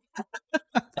Bofa?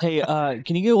 Hey,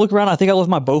 can you go look around? I think I left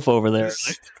my Bofa over there.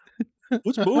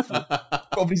 What's Bofa?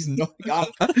 Nobody's got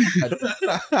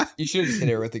it. You should have just hit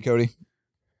her with it, Cody.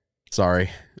 Sorry,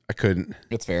 I couldn't.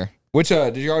 That's fair. Which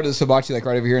did you order the hibachi like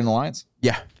right over here in the Lions?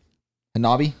 Yeah.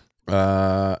 Hanabi?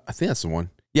 I think that's the one.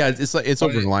 Yeah, it's like it's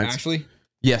over in the lines. Actually,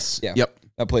 Yes. Yeah. Yep.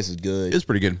 that place is good. It's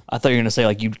pretty good. I thought you were going to say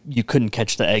like you couldn't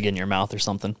catch the egg in your mouth or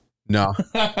something. No.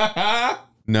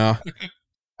 No.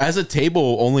 As a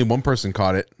table, only one person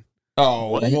caught it.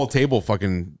 Oh, The whole table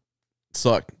fucking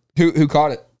sucked. who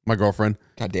caught it? My girlfriend.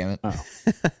 God damn it! Oh.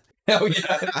 Hell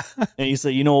yeah! And you say,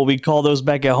 you know what we call those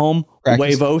back at home? Practice.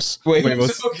 Huevos. Wait,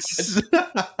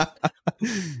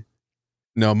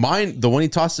 No, mine, the one he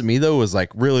tossed at me though was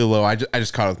like really low. I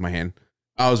just caught it with my hand.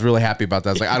 I was really happy about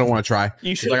that. I was like, I don't want to try.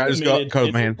 You should Like, I have just got cut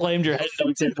with my hand. blamed your head on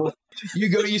the table.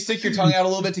 you stick your tongue out a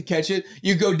little bit to catch it.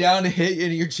 You go down to hit,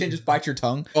 and your chin just bites your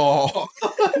tongue. Oh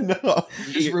no!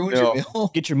 You just ruined No. your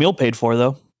meal. Get your meal paid for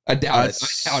though. I doubt it.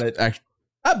 I doubt it. Actually,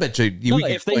 I bet you No, we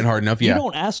can if they- explain hard enough. You Yeah,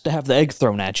 don't ask to have the egg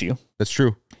thrown at you. that's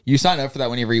true. You sign up for that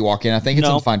whenever you walk in. I think it's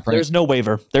in No, the fine print. there's no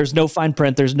waiver. There's no fine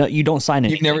print. You don't sign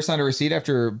it. You've never signed a receipt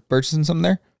after purchasing something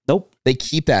there? Nope. They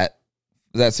keep that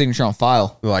signature on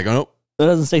file. They're like, oh no, That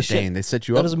doesn't say shit. dang, they set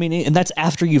you That up. doesn't mean, and that's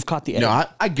after you've caught the egg. No,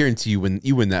 I guarantee you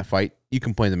win that fight. You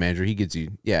complain to the manager, he gets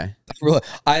you. Yeah. Really,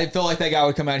 I feel like that guy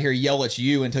would come out here yell at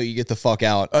you until you get the fuck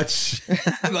out. Like,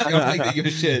 I don't think they give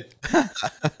a shit.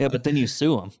 Yeah, but then you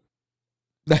sue him.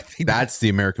 That's the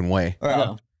American way.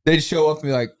 Yeah. They'd show up and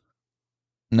be like,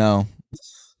 "No,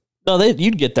 No,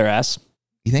 you'd get their ass.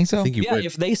 you think so?" I think you Yeah, would.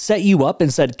 if they set you up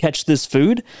and said, catch this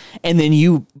food, and then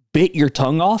you bit your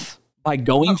tongue off by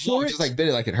going for it, just like bit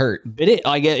it like it hurt. bit it.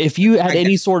 Like if you had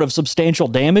any sort of substantial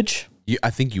damage, I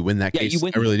think you win that Yeah, case. you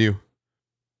win. I really do.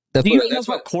 That's do you what, know that's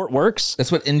how what court works?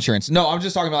 that's what insurance. No, I'm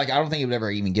just talking about like I don't think it would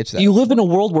ever even get to that. You live in a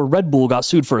world where Red Bull got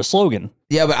sued for a slogan.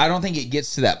 Yeah, but I don't think it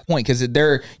gets to that point because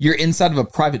you're inside of a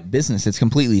private business. It's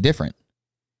completely different.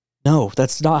 No,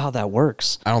 that's not how that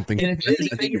works. I don't think. And if there's I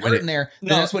think anything you win hurt it. in there, No.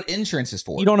 then that's what insurance is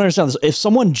for. You don't understand this. If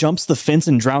someone jumps the fence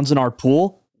and drowns in our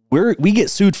pool, we get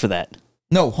sued for that.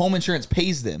 No, home insurance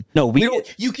pays them. No, we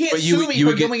You can't But you- sue me you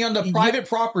for would get- going onto private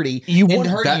property you and would-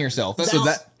 hurting that- yourself. That's So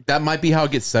that might be how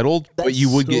it gets settled, but That's you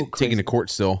would so get crazy. taken to court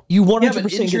still. you 100% yeah,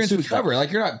 but get insurance sued would for that. cover.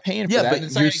 Like you're not paying for Yeah, that. but And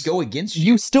it's not you're going to go against you.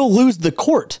 You still lose the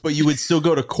court. But you would still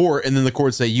go to court, and then the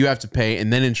court say you have to pay,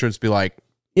 and then insurance be like,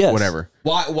 Yes. whatever.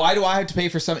 Why do I have to pay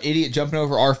for some idiot jumping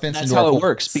over our fence? That's into our how it pool?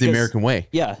 works. It's the because- American way.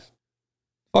 Yeah.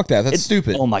 Fuck that. That's It's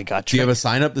stupid. Oh my God. Do you have a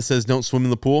sign up that says "Don't swim in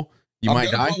the pool"? You I'm might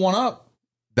gonna die. put one up.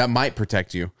 That might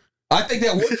protect you. I think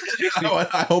that would.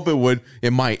 I hope it would.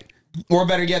 It might. Or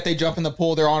better yet, they jump in the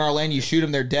pool. They're on our land. You shoot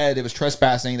them. They're dead. It was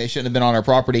trespassing. They shouldn't have been on our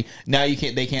property. Now you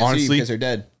can't. They can't sue you Honestly, because they're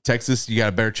dead. Texas, you got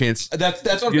a better chance. That's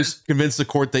what. You just convince the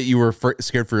court that you were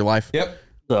scared for your life. Yep.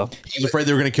 So He was afraid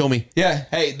they were going to kill me. Yeah.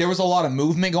 Hey, there was a lot of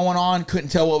movement going on. Couldn't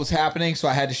tell what was happening, so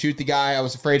I had to shoot the guy. I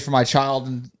was afraid for my child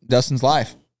and Dustin's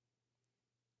life.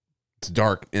 It's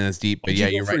dark and it's deep, but what'd yeah,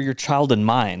 you go you're for right. your child and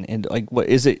mine. And like, what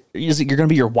is it? Is it you're going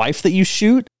to be your wife that you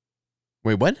shoot?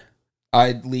 Wait, what?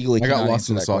 I legally I got cannot lost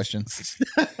answer in the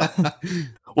that sauce. question.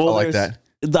 Well, I like there's- that.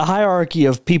 The hierarchy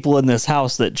of people in this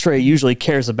house that Trey usually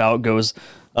cares about goes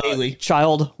Bailey.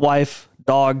 child, wife,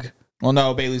 dog. Well,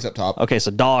 no, Bailey's up top. Okay,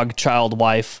 so dog, child,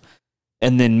 wife,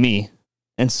 and then me.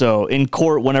 And so in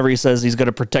court, whenever he says he's going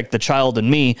to protect the child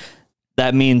and me,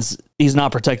 that means he's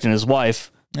not protecting his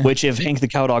wife. Yeah. Which, if Hank the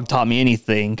Cow Dog taught me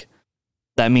anything,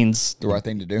 that means The right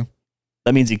thing to do.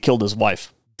 he killed his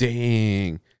wife.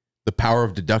 Dang. The power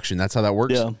of deduction. That's how that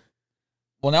works. Yeah.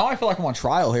 Well, now I feel like I'm on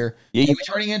trial here. Yeah, Are we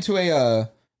turning into a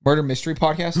murder mystery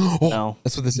podcast? Oh, No.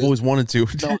 That's what this is. always wanted to.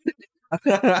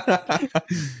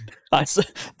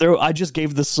 I just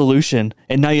gave the solution,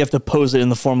 and now you have to pose it in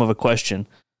the form of a question.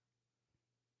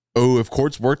 Oh, if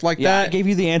courts worked like Yeah, I that? gave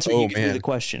you the answer. Oh, You gave me man. the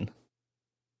question.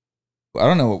 I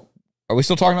don't know. Are we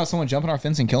still talking about someone jumping our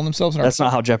fence and killing themselves? That's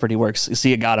not how Jeopardy works. You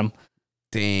see, it got him.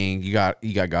 Dang, you got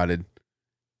gotted.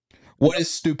 What is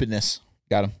stupidness?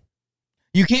 Got him.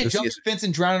 You can't This jump is- your fence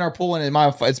and drown in our pool, and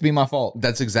it's be my fault.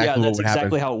 That's exactly Yeah, what that's would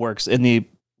exactly happen. how it works in the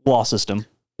law system.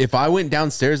 If I went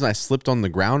downstairs and I slipped on the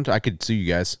ground, I could sue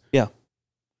you guys. Yeah.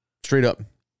 Straight up.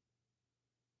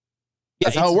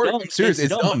 That's how it's it works. dumb. I'm serious. It's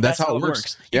dumb. but That's how it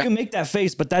works. You Yeah. can make that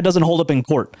face, but that doesn't hold up in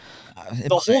court.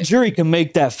 The whole jury can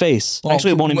make that face. Well,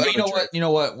 Actually, it won't even. well, go to jury. You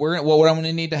know what? What I'm going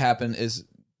to need to happen is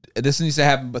this needs to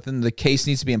happen, but then the case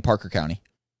needs to be in Parker County.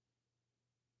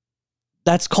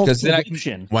 That's called 'Cause then I can-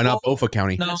 corruption. Why not Bofa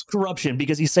County? No. That's corruption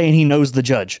because he's saying he knows the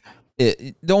judge.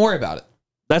 Don't worry about it.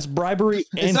 That's bribery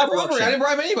and It's not corruption. robbery. I didn't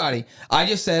bribe anybody. I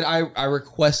just said I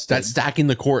requested. That's stacking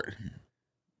the court.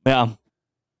 Yeah.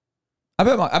 I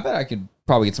bet I could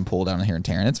probably get some pull down here in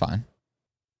Tarrant. It's fine.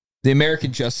 The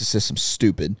American justice system's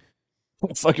stupid.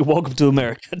 Fucking welcome to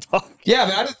America, dog.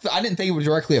 Yeah, but I didn't think it would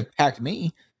directly impact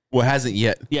me. Well, it hasn't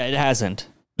yet. Yeah, it hasn't.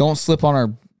 Don't slip.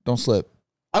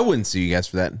 I wouldn't sue you guys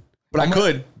for that. But I'm I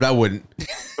could, but I wouldn't.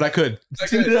 But I could.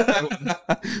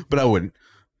 But I wouldn't.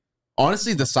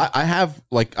 Honestly, I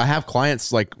have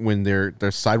clients like when their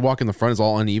sidewalk in the front is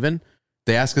all uneven,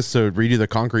 they ask us to redo the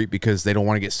concrete because they don't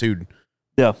want to get sued.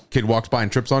 Yeah. Kid walks by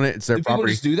and trips on it, it's their Do people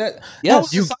property. just do that? Yes. No,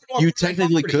 it's a sidewalk You for their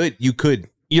technically property. could. You could.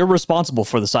 You're responsible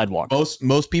for the sidewalk.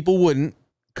 Most people wouldn't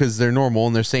because they're normal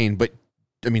and they're sane, but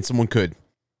I mean someone could.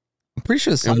 I'm pretty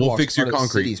sure the And we'll sidewalk's fix your part of the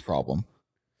concrete. city's problem.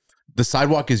 The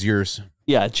sidewalk is yours.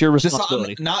 Yeah, it's your Just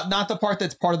responsibility. not the part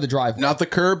that's part of the driveway. Not the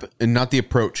curb and not the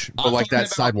approach, but I'm like talking that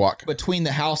about sidewalk between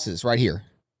the houses right here.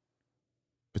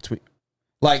 between.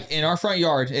 Like in our front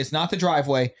yard, it's not the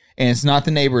driveway and it's not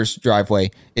the neighbor's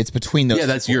driveway. It's between those. Yeah,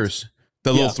 that's two yours.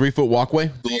 The Yeah. little 3-foot walkway.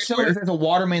 So you're telling me there's a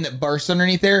water main that bursts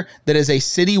underneath there that is a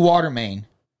city water main.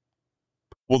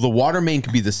 Well, the water main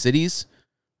could be the city's,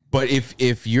 but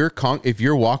if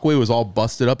your walkway was all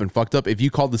busted up and fucked up, if you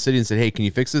called the city and said, "Hey, can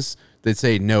you fix this?" They'd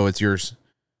say, "No, it's yours.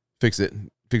 Fix it.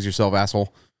 Fix yourself,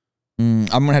 asshole." I'm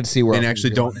gonna have to see where. And our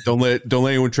actually, property don't line- let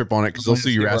anyone trip on it because they'll sue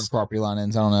your where our ass. property line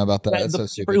ends. I don't know about that. That's the so property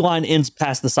stupid. line ends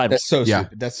past the sidewalk. That's so Yeah.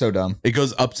 stupid. That's so dumb. It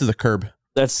goes up to the curb.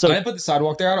 That's so. Can I put the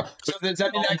sidewalk there? I don't, so does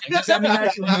that mean I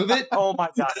can remove it? Oh my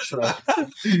gosh.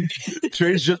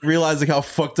 Trey's just realizing how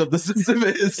fucked up the system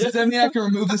is. Does that mean I can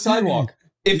remove the sidewalk?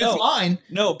 If No. it's mine,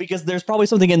 No, because there's probably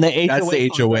something in the HOA. That's the HOA,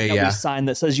 contract that we yeah. signed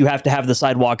that says you have to have the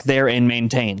sidewalk there and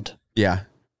maintained. Yeah,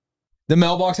 the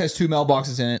mailbox has 2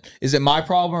 mailboxes in it. Is it my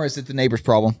problem or is it the neighbor's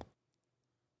problem?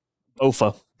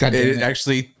 OFA. God damn it it.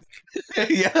 actually.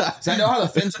 Yeah, 'Cause I know how the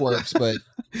fence works, but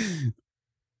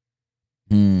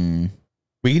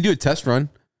we can do a test run.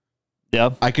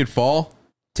 Yeah. I could fall,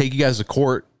 take you guys to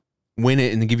court, win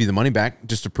it, and then give you the money back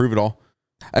just to prove it all.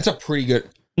 that's a pretty good.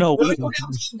 No, we, No,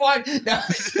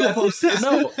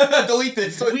 delete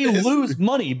this. we lose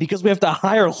money because we have to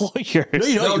hire lawyers. No,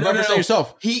 you don't. You represent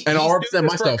yourself. And I'll represent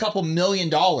for a myself. couple $1 million.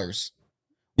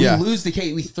 We Yeah. lose the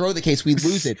case. We throw the case. We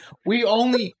lose it. We're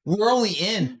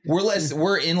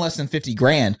in less than 50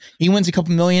 grand. He wins a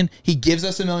couple million. He gives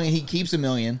us $1 million. He keeps $1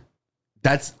 million.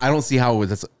 I don't see how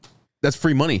that's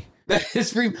free money. That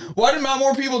is free. Why did not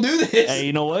more people do this? Hey,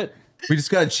 you know what? We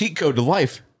just got a cheat code to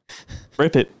life.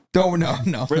 Rip it.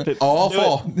 No. Rip it. Oh, I'll Do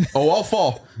fall. Oh, I'll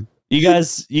fall. You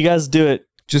guys do it.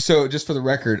 Just for the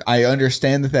record, I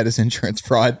understand that is insurance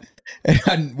fraud,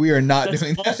 and we are not That's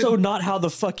doing that. also not how the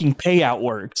fucking payout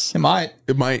works. It might.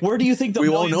 It might. Where do you think the We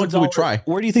won't millions know of until we dollars- try.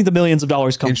 Where do you think the millions of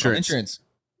dollars come Insurance. Insurance.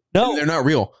 from? No, They're not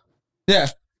real. Yeah.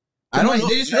 I don't know.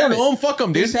 They just I don't have it. know them. Fuck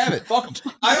them, They dude. just have it. Fuck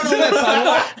them. I don't know that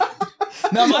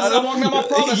sidewalk. Not my sidewalk, not my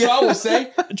problem. That's what I will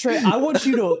say. Trey, I want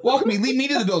you to Walk me, lead me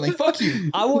to the building. Fuck you.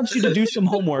 I want you to do some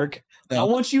homework. No. I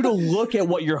want you to look at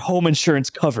what your home insurance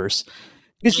covers.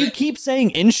 Because you keep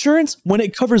saying insurance when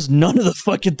it covers none of the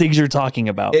fucking things you're talking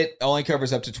about. It only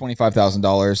covers up to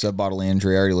 $25,000 of bodily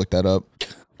injury. I already looked that up.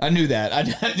 I knew that.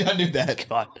 I knew that.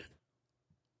 God.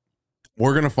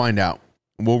 We're gonna find out.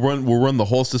 We'll run the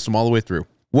whole system all the way through.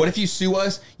 What if you sue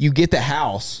us, you get the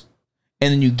house,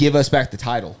 and then you give us back the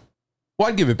title? Well,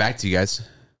 I'd give it back to you guys.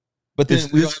 But then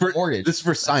This, we this, don't have a for, mortgage. this is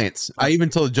for science. I even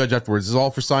told the judge afterwards, this is all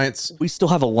for science. We still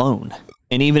have a loan.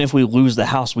 And even if we lose the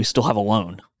house, we still have a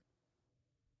loan.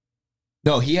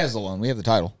 No, he has the loan. We have the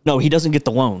title. No, he doesn't get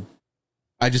the loan.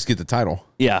 I just get the title.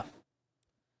 Yeah.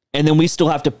 And then we still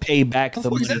have to pay back the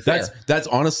money. That's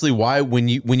honestly why when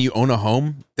you own a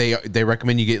home, they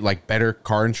recommend you get like better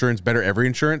car insurance, better every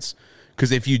insurance.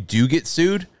 Because if you do get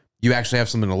sued, you actually have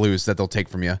something to lose that they'll take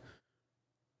from you.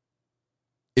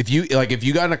 If you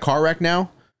got in a car wreck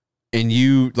now and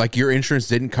your insurance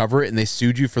didn't cover it and they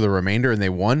sued you for the remainder and they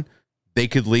won, they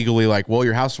could legally well,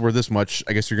 your house is worth this much.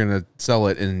 I guess you're gonna sell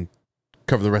it and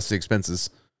cover the rest of the expenses.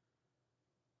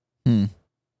 It's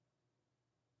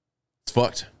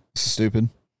fucked. Stupid.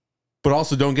 But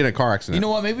also don't get in a car accident. You know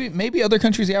what? Maybe other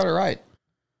countries have it right.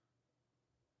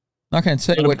 Not gonna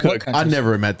say Let 'em what cook. countries. I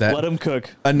never admit that. Let him cook.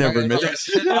 I never Okay, admit okay.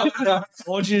 that. I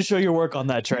want you to show your work on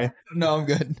that, Trey. No, I'm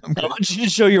good. I'm I good. want you to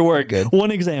show your work. Good.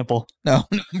 One example. No,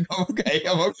 I'm okay.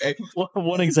 I'm okay.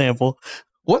 One example.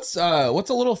 What's a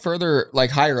little further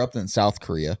higher up than South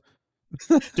Korea?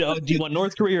 Do you want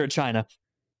North Korea or China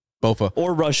Bofa.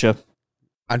 or Russia?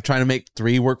 I'm trying to make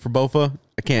 3 work for Bofa.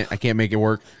 I can't make it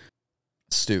work.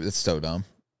 Stupid. That's so dumb.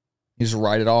 You just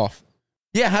write it off.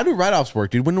 Yeah, how do write-offs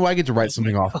work, dude? When do I get to write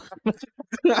something off?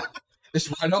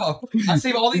 Just write off. I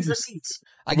save all these receipts.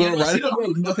 I Well, get a receipt write on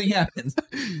it, nothing happens.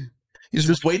 You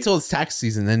just wait till it's tax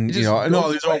season, then It you just know. No,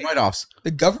 goes these are all away. write-offs.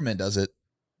 The government does it.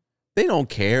 They don't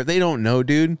care. They don't know,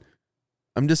 dude.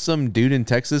 I'm just some dude in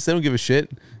Texas. They don't give a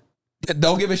shit.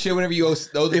 They'll give a shit whenever you owe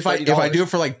the If I $30. do it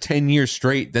for 10 years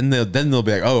straight, then they'll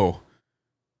be like, oh,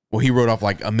 well, he wrote off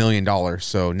 $1 million,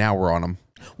 so now we're on him.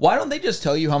 Why don't they just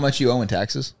tell you how much you owe in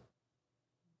taxes?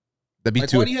 That'd be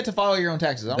Why do you have to file your own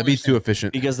taxes? I don't that'd be too understand.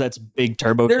 efficient. Because that's big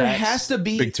turbo There tax. has to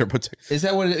be. Big turbo tax. Is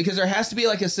that what it is? Because there has to be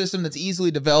a system that's easily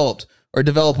developed or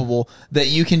developable that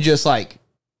you can just that's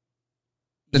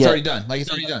Yeah. already done. It's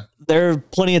already done. There are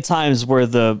plenty of times where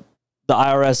the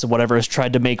IRS or whatever has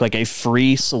tried to make a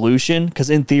free solution, because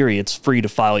in theory it's free to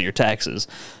file your taxes.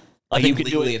 I You think can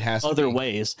do legally it it has to other be.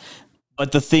 ways.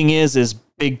 But the thing is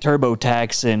big turbo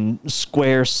tax and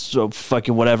Square, so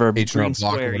fucking whatever, H&R Green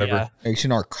Block or Square, whatever.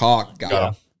 H&R cock. Got yeah,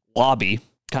 him. lobby,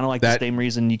 kind of like That the same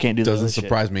reason you can't do Doesn't this shit.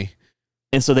 surprise me.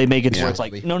 And so they make it to Yeah. where it's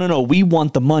like, no, we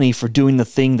want the money for doing the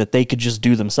thing that they could just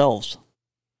do themselves.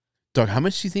 Doug, how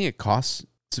much do you think it costs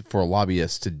for a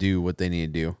lobbyist to do what they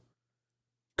need to do?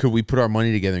 Could we put our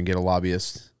money together and get a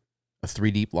lobbyist, a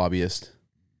 3-deep lobbyist?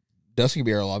 Dustin could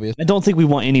be our lobbyist. I don't think we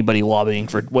want anybody lobbying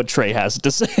for what Trey has to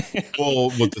say.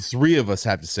 Well, what the 3 of us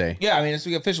have to say. Yeah, I mean, it's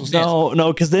the official stance.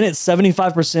 No, because then it's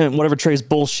 75% whatever Trey's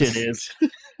bullshit is.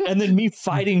 And then me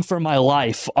fighting for my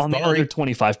life on the Sorry. other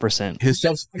 25%. His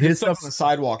stuff's His stuff on the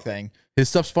sidewalk thing. his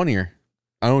stuff's funnier.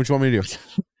 I don't know what you want me to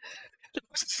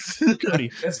do.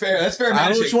 Cody, That's fair. That's fair I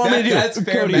don't know what you want me to do. That's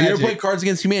fair Cody, you ever magic. play Cards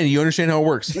Against Humanity? You understand how it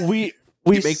works. we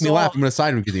You make me saw- laugh. I'm going to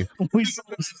side with you. We saw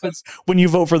when you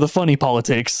vote for the funny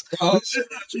politics. Oh,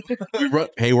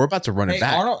 Hey, we're about to run hey, it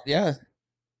back. Arnold, yeah.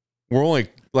 We're only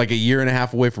a year and a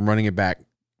half away from running it back.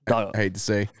 Dog. I hate to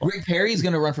say. Rick Perry's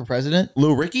going to run for president.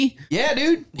 Lil Ricky? Yeah,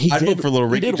 dude. I'd vote for Little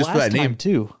he Ricky did just for last that name. time,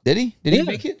 too. Did he? Did he Yeah.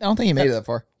 make it? I don't think he made it that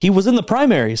far. He was in the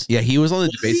primaries. Yeah, he was on the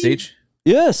debate stage.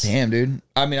 Yes. Damn, dude.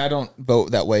 I mean, I don't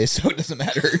vote that way, so it doesn't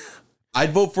matter.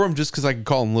 I'd vote for him just because I can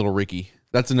call him Little Ricky.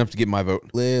 That's enough to get my vote.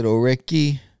 Little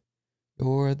Ricky,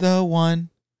 you're the one.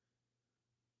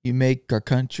 You make our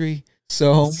country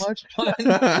so much fun.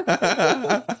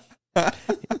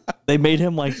 They made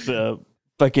him like the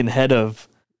fucking head of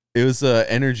It was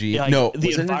energy. like, no, the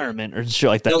was it- environment or shit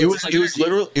like that.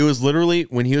 It was literally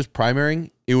when he was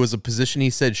primarying, it was a position he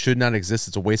said should not exist.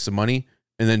 It's a waste of money.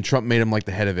 And then Trump made him like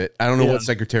the head of it. I don't know Yeah. what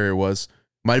secretary it was.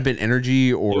 Might have been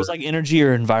energy or It was like energy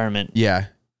or environment. yeah.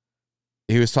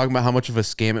 He was talking about how much of a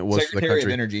scam it was for the Secretary of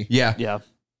country. Energy. Yeah. Yeah.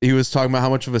 He was talking about how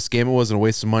much of a scam it was and a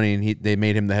waste of money, and they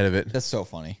made him the head of it. That's so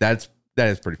funny. That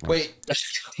is pretty funny. Wait.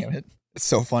 Damn it. It's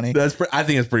so funny. I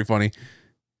think it's pretty funny.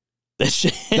 That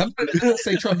shit, That's what it is,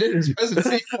 say Trump did in his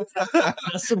presidency.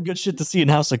 that's some good shit to see in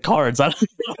House of Cards. I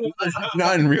don't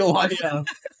Not in real life. Yeah.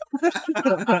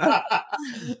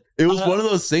 It was one of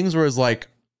those things where it's like,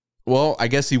 well, I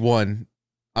guess he won.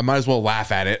 I might as well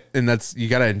laugh at it, and you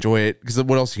got to enjoy it because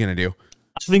what else are you gonna do?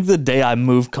 I think the day I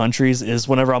move countries is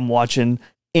whenever I'm watching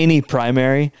any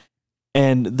primary,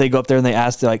 and they go up there and they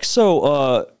ask, they're like,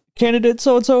 "So, candidate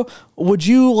so and so, would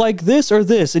you like this or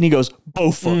this?" And he goes,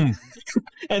 "Both of them."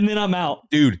 And then I'm out.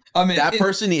 Dude, I mean, that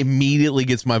person immediately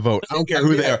gets my vote. I don't care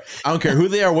who they are. I don't care who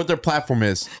they are, what their platform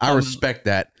is. I respect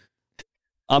that.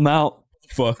 I'm out.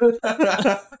 Fuck.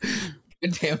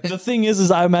 Damn it. The thing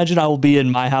is I imagine I will be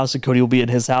in my house and Cody will be in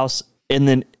his house, and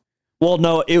then, well,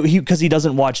 no, because he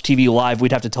doesn't watch TV live,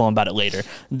 we'd have to tell him about it later.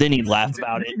 Then he'd laugh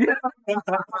about it.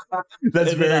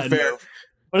 That's And very then I'd fair. know.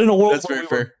 But in a world That's where very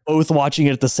we were fair. both watching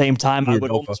it at the same time, I Weird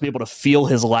would alpha. almost be able to feel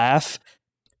his laugh,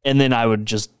 and then I would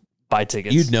just buy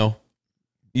tickets. You'd know.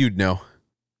 You'd know.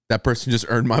 That person just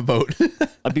earned my vote.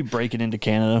 I'd be breaking into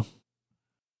Canada.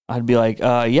 I'd be like,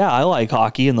 yeah, I like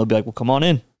hockey. And they'll be like, well, come on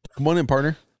in. Come on in,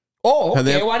 partner. Oh, Have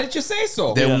they- okay. Why did you say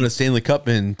so? They Yeah. won a Stanley Cup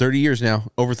in 30 years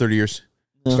now. Over 30 years.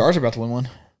 Stars are about to win one.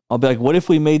 I'll be like, what if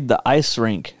we made the ice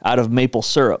rink out of maple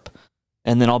syrup?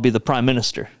 And then I'll be the prime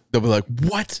minister. They'll be like,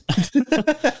 what?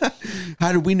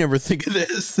 How did we never think of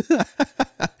this?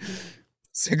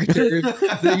 Secretary.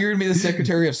 You're gonna be the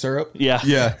secretary of syrup. Yeah.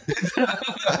 Yeah.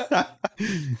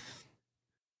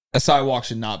 A sidewalk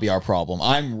should not be our problem.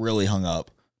 I'm really hung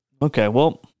up. Okay.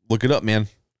 Well, Look it up, man.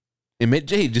 Admit,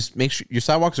 Jay, just make sure your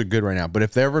sidewalks are good right now. But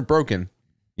if they're ever broken,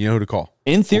 you know who to call.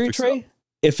 in theory, fix it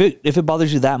Trey, if it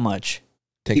bothers you that much,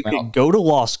 Take you them could out. go to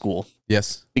law school,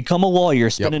 Yes. become a lawyer,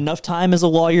 spend Yep. enough time as a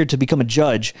lawyer to become a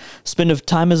judge, spend enough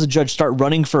time as a judge, start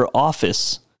running for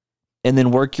office, and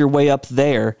then work your way up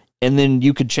there. And then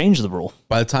you could change the rule.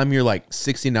 By the time you're like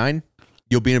 69,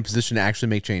 you'll be in a position to actually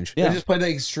make change. They Yeah. just played the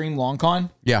extreme long con,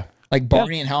 Yeah. like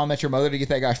Barney and How I Met Your Mother to get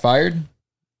that guy fired.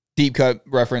 Deep cut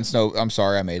reference. No, I'm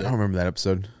sorry, I made I it. don't remember that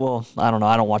episode. Well, I don't know.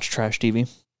 I don't watch trash TV.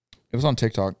 It was on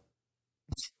TikTok.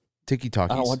 Tiki I don't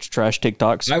Talkies. watch trash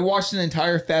TikToks. I watched an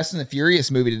entire Fast and the Furious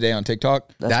movie today on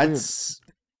TikTok. That's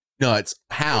nuts.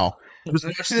 How?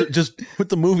 Just put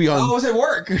the movie on. Oh, I was at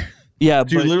work. yeah,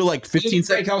 Dude, but literally like 15 Didn't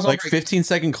break, I was second, on like break.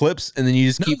 15-second clips, and then you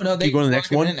just keep going to the next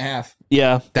broke a one. minute and a half.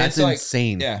 yeah, That's It's like-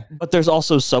 insane. Yeah. but there's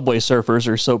also Subway Surfers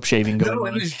or soap shaving going No,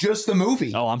 on. it was just the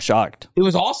movie. Oh, I'm shocked. It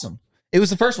was awesome. It was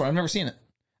the first one. I've never seen it.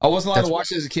 I wasn't allowed That's to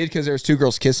watch it as a kid because there was two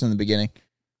girls kissing in the beginning.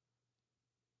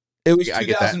 It was I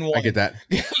get that. 2001. I get that.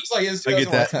 It's like, it's I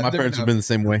get that. 2001. My parents have been the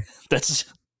same way.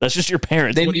 That's just your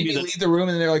parents. They What do made you me mean leave that's- the room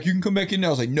and they're like, "You can come back in now." I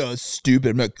was like, "No, it's stupid.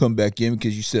 I'm not coming back in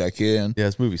because you said I can." Yeah,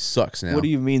 this movie sucks now. What do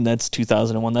you mean that's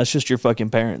 2001? That's just your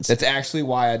fucking parents. That's actually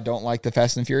why I don't like the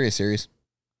Fast and Furious series.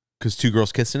 Because two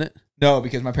girls kissing it? No,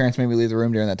 because my parents made me leave the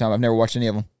room during that time. I've never watched any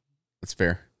of them. That's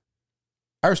fair.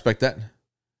 I respect that.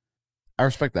 I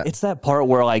respect that. It's that part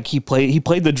where like he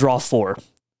played the draw 4,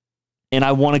 and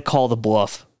I want to call the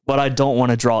bluff, but I don't want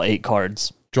to draw 8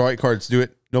 cards. Draw 8 cards. Do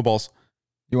it. No balls.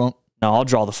 You won't. No, I'll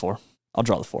draw the 4. I'll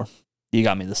draw the 4. You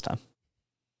got me this time.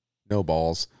 No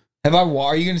balls.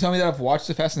 Are you going to tell me that I've watched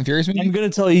the Fast and Furious movie? I'm gonna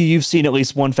tell you you've seen at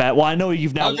least one fat. Well, I know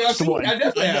you've now I've watched seen it. one. I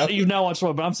definitely I know have. you've now watched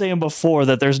one, but I'm saying before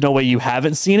that there's no way you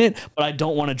haven't seen it. But I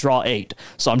don't want to draw 8,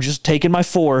 so I'm just taking my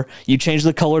 4. You change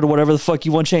the color to whatever the fuck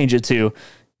you want to change it to,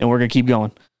 and we're gonna keep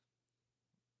going.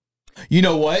 You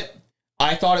know what?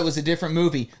 I thought it was a different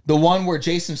movie. The one where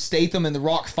Jason Statham and The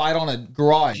Rock fight on a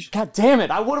garage. God damn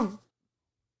it! I would have.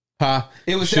 Ha.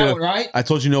 It was Should've. that one, right? I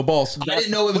told you no balls. I didn't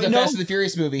know it was Wait, the no. Fast and the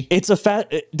Furious movie. It's a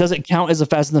does it count as a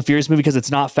Fast and the Furious movie because it's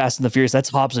not Fast and the Furious? That's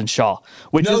Hobbs and Shaw,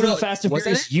 which No, is in no, the Fast and wasn't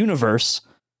Furious it? universe. Does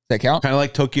that count? Kind of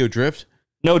like Tokyo Drift.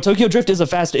 No, Tokyo Drift is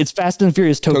it's Fast and the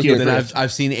Furious Tokyo, Tokyo Then Drift.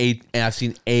 I've seen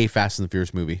a Fast and the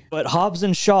Furious movie. But Hobbs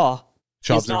and Shaw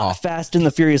Hobbs is and not Shaw. Fast and the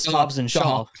Furious Shaw. Hobbs and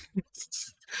Shaw.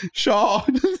 Shaw.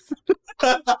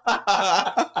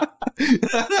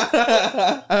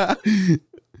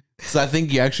 So I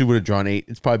think you actually would have drawn 8.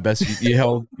 It's probably best you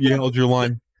held your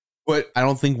line. But I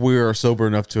don't think we are sober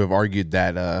enough to have argued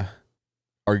that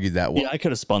one. Yeah, I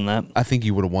could have spun that. I think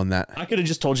you would have won that. I could have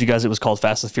just told you guys it was called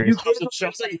Fast and the Furious. Hobbs and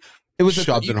Shaw. It was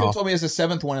Shopped you it could have off. told me it was the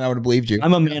 7th one and I would have believed you.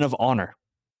 I'm a man of honor.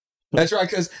 That's right,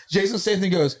 because Jason Statham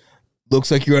goes,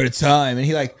 "Looks like you're out of time," and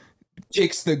he like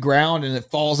kicks the ground and it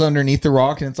falls underneath the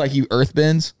rock and it's like you earth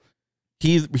bends.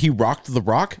 He rocked the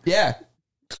rock. Yeah.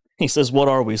 He says, "What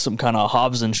are we? Some kind of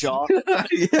Hobbs and Shaw?"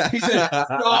 Yeah. He said,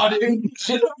 "Oh, dude."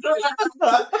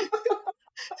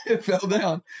 It fell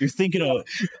down. You're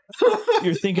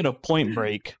thinking of Point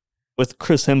Break with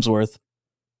Chris Hemsworth.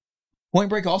 Point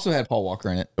Break also had Paul Walker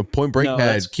in it. Point Break No, had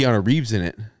that's- Keanu Reeves in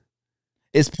it.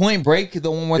 Is Point Break the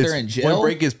one where they're in jail? Point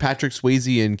Break is Patrick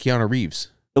Swayze and Keanu Reeves.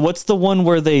 What's the one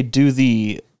where they do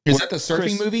the Is that the surfing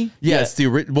Chris- movie? Yeah,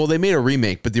 Yeah. it's well, they made a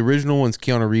remake, but the original one's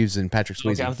Keanu Reeves and Patrick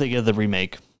Swayze. Okay, I'm thinking of the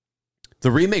remake,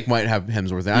 The remake might have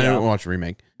Hemsworth. I Yeah. don't watch the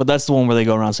remake. but that's the one where they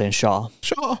go around saying Shaw.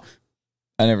 Shaw.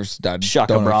 I never Shaka,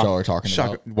 don't know bro. what y'all are talking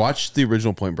Shaka. about. Watch the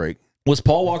original Point Break. Was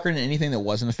Paul Walker in anything that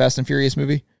wasn't a Fast and Furious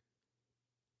movie?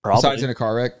 Besides Probably. in a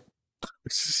car wreck?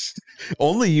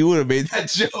 Only you would have made that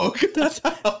joke.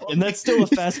 And that's still a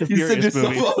Fast and You said Furious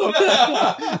movie.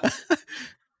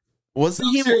 Wasn't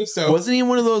I'm he? serious, though. Wasn't he in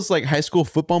one of those like high school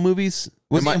football movies?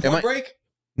 Was Am he in I- Point Break?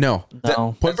 No.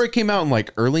 No. Point Break came out in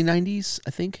like early '90s,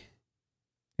 I think,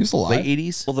 He was alive. late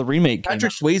 '80s. Well, the remake came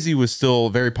Patrick out. Swayze was still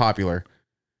very popular.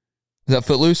 Is that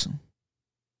Footloose?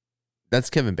 That's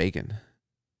Kevin Bacon.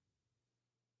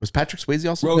 Was Patrick Swayze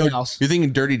also? Roadhouse. You're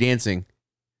thinking Dirty Dancing.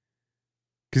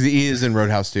 Because he is in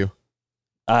Roadhouse too.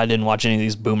 I didn't watch any of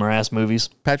these boomer ass movies.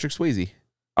 Patrick Swayze.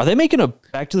 Are they making a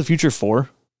Back to the Future 4?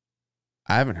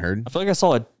 I haven't heard. I feel like I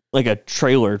saw a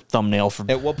trailer thumbnail for.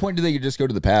 At what point do they just go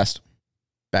to the past?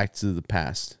 Back to the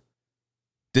Past.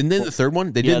 Didn't they in the third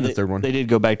one? They did in the third one. They did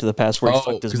go back to the past where he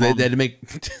fucked his because mom. they had to make.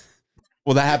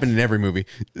 Well, that happened in every movie.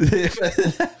 They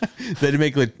had to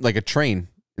make like a train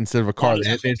instead of a car. They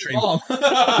had a train. Mom.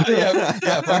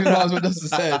 yeah, fucking mom's what Dustin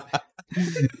said.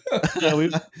 Yeah,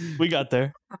 we got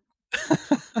there.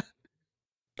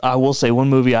 I will say one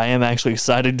movie I am actually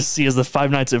excited to see is the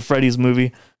Five Nights at Freddy's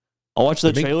movie. I watched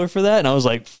the trailer for that and I was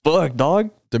like, "Fuck, dog!"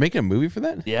 They're making a movie for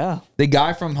that. Yeah, The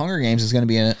guy from Hunger Games is going to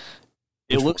be in it.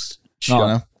 it looks. I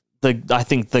don't know. I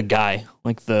think the guy,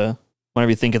 like whenever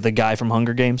you think of the guy from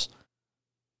Hunger Games,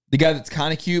 The guy that's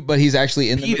kind of cute, but he's actually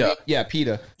in the PETA. movie. Yeah,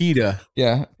 PETA. PETA.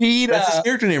 Yeah. PETA. That's his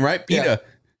character name, right? PETA.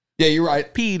 Yeah, you're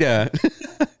right. PETA.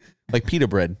 Like pita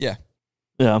bread. yeah,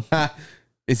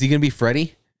 Is he gonna be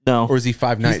Freddy no, or is he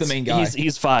Five Nights? He's the main guy.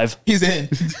 he's 5. He's in.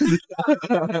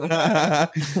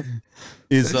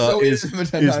 is So is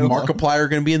weird, but I don't know. Markiplier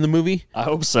gonna be in the movie? I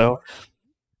hope so.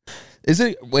 Is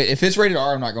it? Wait, if it's rated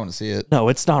R, I'm not going to see it. No,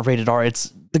 it's not rated R.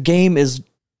 It's the game is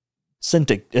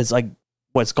Cintiq. It's like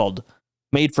what's called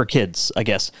made for kids, I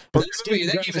guess. But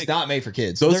That game is not made for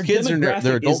kids. Those Their kids are demographic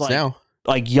they're is adults like- now.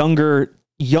 like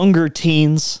younger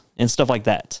teens and stuff like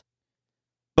that.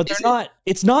 But they're not.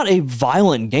 It's not a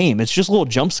violent game. It's just little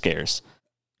jump scares.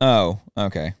 Oh,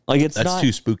 okay. Like it's That's not.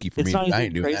 too spooky for It's me. not I even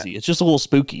ain't doing crazy. It's just a little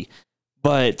spooky.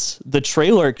 But the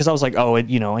trailer, because I was like, oh,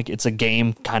 like it's a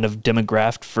game kind of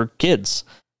demographic for kids.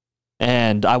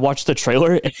 And I watched the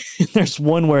trailer, and there's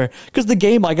one where, because the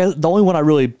game, I guess the only one I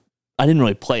didn't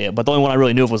really play it, but the only one I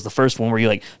really knew of was the first one where you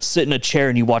like sit in a chair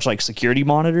and you watch like security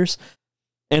monitors.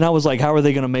 And I was like, how are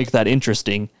they going to make that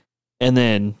interesting? And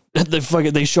then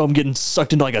they show him getting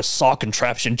sucked into like a saw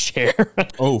contraption chair.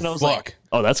 that. Oh And I was fuck! like,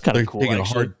 oh, that's kind They're of cool. taking a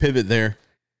actually. hard pivot there.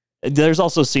 There's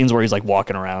also scenes where he's like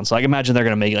walking around. So I can imagine they're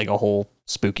going to make like a whole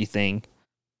spooky thing.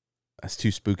 That's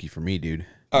too spooky for me, dude.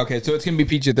 Okay, so it's gonna be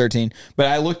PG-13. But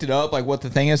I looked it up, like what the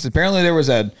thing is. Apparently, there was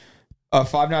a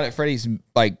Five Nights at Freddy's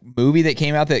like movie that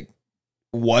came out that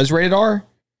was rated R,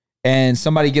 and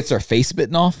somebody gets their face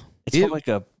bitten off. It's Ew. got like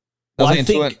a. I was Well, I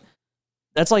into think it.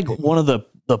 that's like one of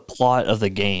the plot of the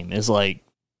game is like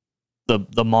the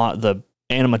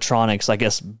animatronics. I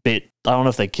guess bit. I don't know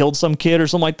if they killed some kid or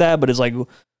something like that, but it's like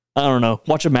I don't know.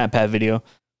 Watch a MatPat video.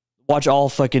 Watch all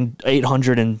fucking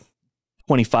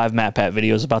 825 MatPat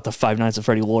videos about the Five Nights at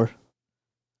Freddy lore.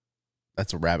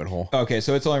 That's a rabbit hole. Okay,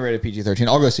 so it's only rated PG-13.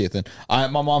 I'll go see it then. My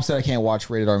mom said I can't watch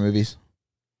rated R movies.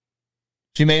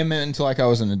 She may have meant until like I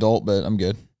was an adult, but I'm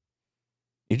good.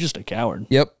 You're just a coward.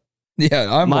 Yep. Yeah,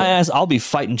 I'm. My ass, I'll be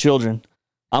fighting children.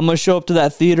 I'm gonna show up to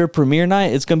that theater premiere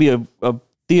night. It's gonna be a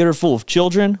theater full of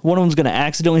children. One of them's gonna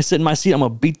accidentally sit in my seat. I'm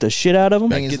gonna beat the shit out of them.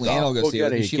 thing is, Get the Leanne will go fuck see it.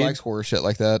 outta here, She kid. likes horror shit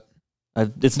like that.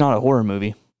 It's not a horror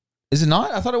movie. Is it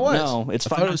not? I thought it was. No, it's I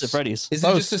Five thought it Nights at was- Freddy's. Is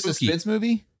That it was just a spooky. suspense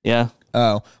movie? Yeah,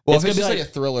 Oh, well, It's if it's gonna just be like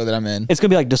a thriller that I'm in. it's gonna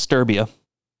be like Disturbia.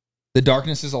 The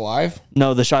Darkness is Alive.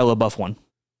 No, the Shia LaBeouf one.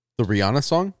 The Rihanna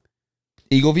song?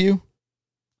 Eagle View.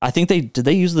 I think did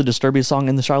they use the Disturbia song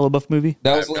in the Shia LaBeouf movie?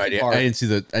 That I was have no Linkin idea. Park. I didn't see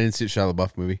the Shia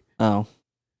LaBeouf movie. Oh,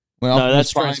 When No, Optimus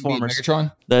that's Prime beat Transformers.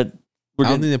 Megatron. that we're I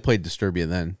don't gonna, think they played Disturbia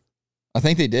then. I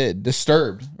think they did.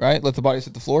 Disturbed, right? Let the bodies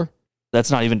hit the floor. that's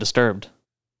not even Disturbed.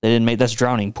 They didn't make that's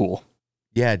Drowning Pool.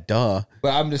 Yeah, duh.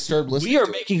 But I'm disturbed listening. We are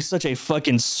to it. making such a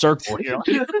fucking circle here.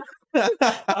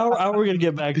 how are we gonna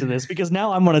get back to this? Because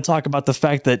now I'm gonna talk about the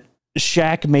fact that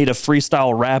Shaq made a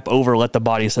freestyle rap over "Let the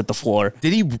Bodies Hit the Floor."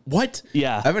 Did he? What?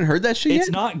 Yeah, I haven't heard that shit it's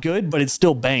yet. not good, but it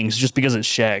still bangs just because it's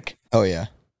Shaq. Oh yeah.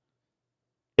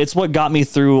 It's what got me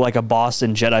through like a boss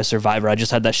in Jedi Survivor. I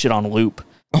just had that shit on loop,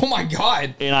 Oh my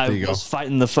god. and I There you go. was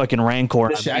fighting the fucking Rancor.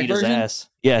 And The I Shaq beat his version? ass.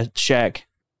 Yeah, Shaq.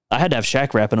 I had to have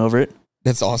Shaq rapping over it.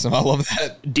 That's awesome. I love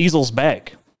that. Diesel's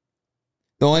back.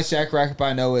 The only Shaq rap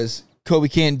I know is Kobe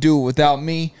can't do it without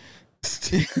me.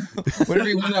 Whatever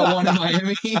he won that one in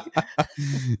Miami.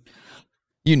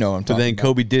 You know what I'm But talking then about.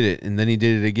 Kobe did it, and then he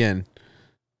did it again.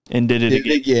 And did it Did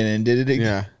again. it again and did it again.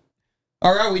 Yeah.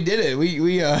 All right, we did it.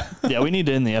 We Yeah, we need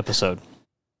to end the episode.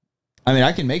 I mean,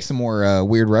 I can make some more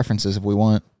weird references if we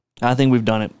want. I think we've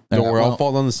done it. Don't worry, Well, I'll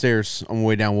fall down the stairs on the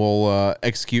way down. We'll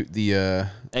execute the.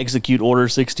 Execute Order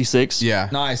 66. Yeah.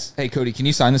 Nice. Hey, Cody, can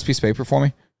you sign this piece of paper for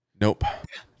me? Nope.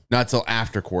 Not till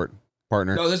after court,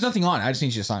 partner. No, there's nothing on it. I just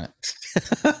need you to sign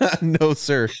it. No,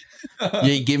 sir.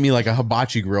 You ain't give me like a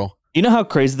hibachi grill. You know how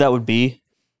crazy that would be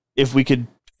if we could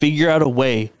figure out a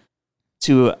way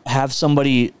to have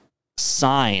somebody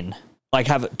sign, like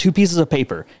have two pieces of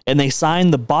paper, and they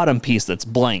sign the bottom piece that's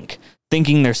blank,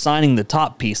 thinking they're signing the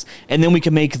top piece, and then we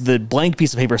can make the blank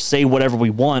piece of paper say whatever we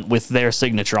want with their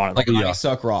signature on it. Like I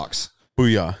suck rocks.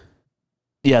 Booyah.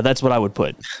 Yeah, that's what I would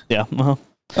put. Yeah. Uh-huh.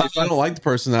 If I don't like the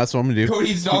person, that's what I'm gonna do.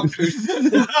 Cody's dog food.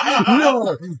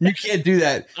 No, you can't do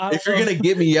that. If you're gonna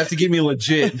get me, you have to give me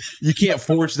legit. You can't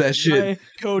forge that shit.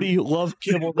 Cody, love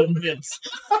kibble than Vince.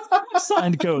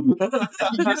 Signed Cody.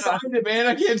 You just signed it, man.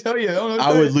 I can't tell you. I, don't know what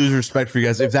I to would tell lose respect for you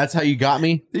guys. If that's how you got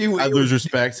me, you. I'd lose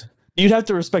respect. You'd have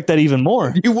to respect that even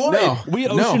more. You would. No. We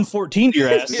No. Ocean 14 your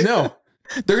ass. No,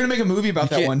 They're gonna make a movie about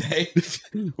that can't- one day.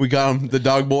 we got him. The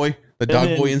dog boy, the dog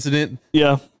then- boy incident,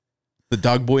 Yeah. the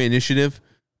dog boy initiative.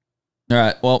 All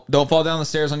right. Well, don't fall down the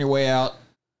stairs on your way out.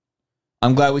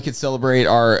 I'm glad we could celebrate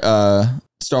our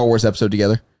Star Wars episode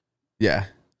together. Yeah,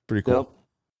 pretty cool. Yep.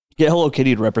 Get Hello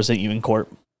Kitty to represent you in court.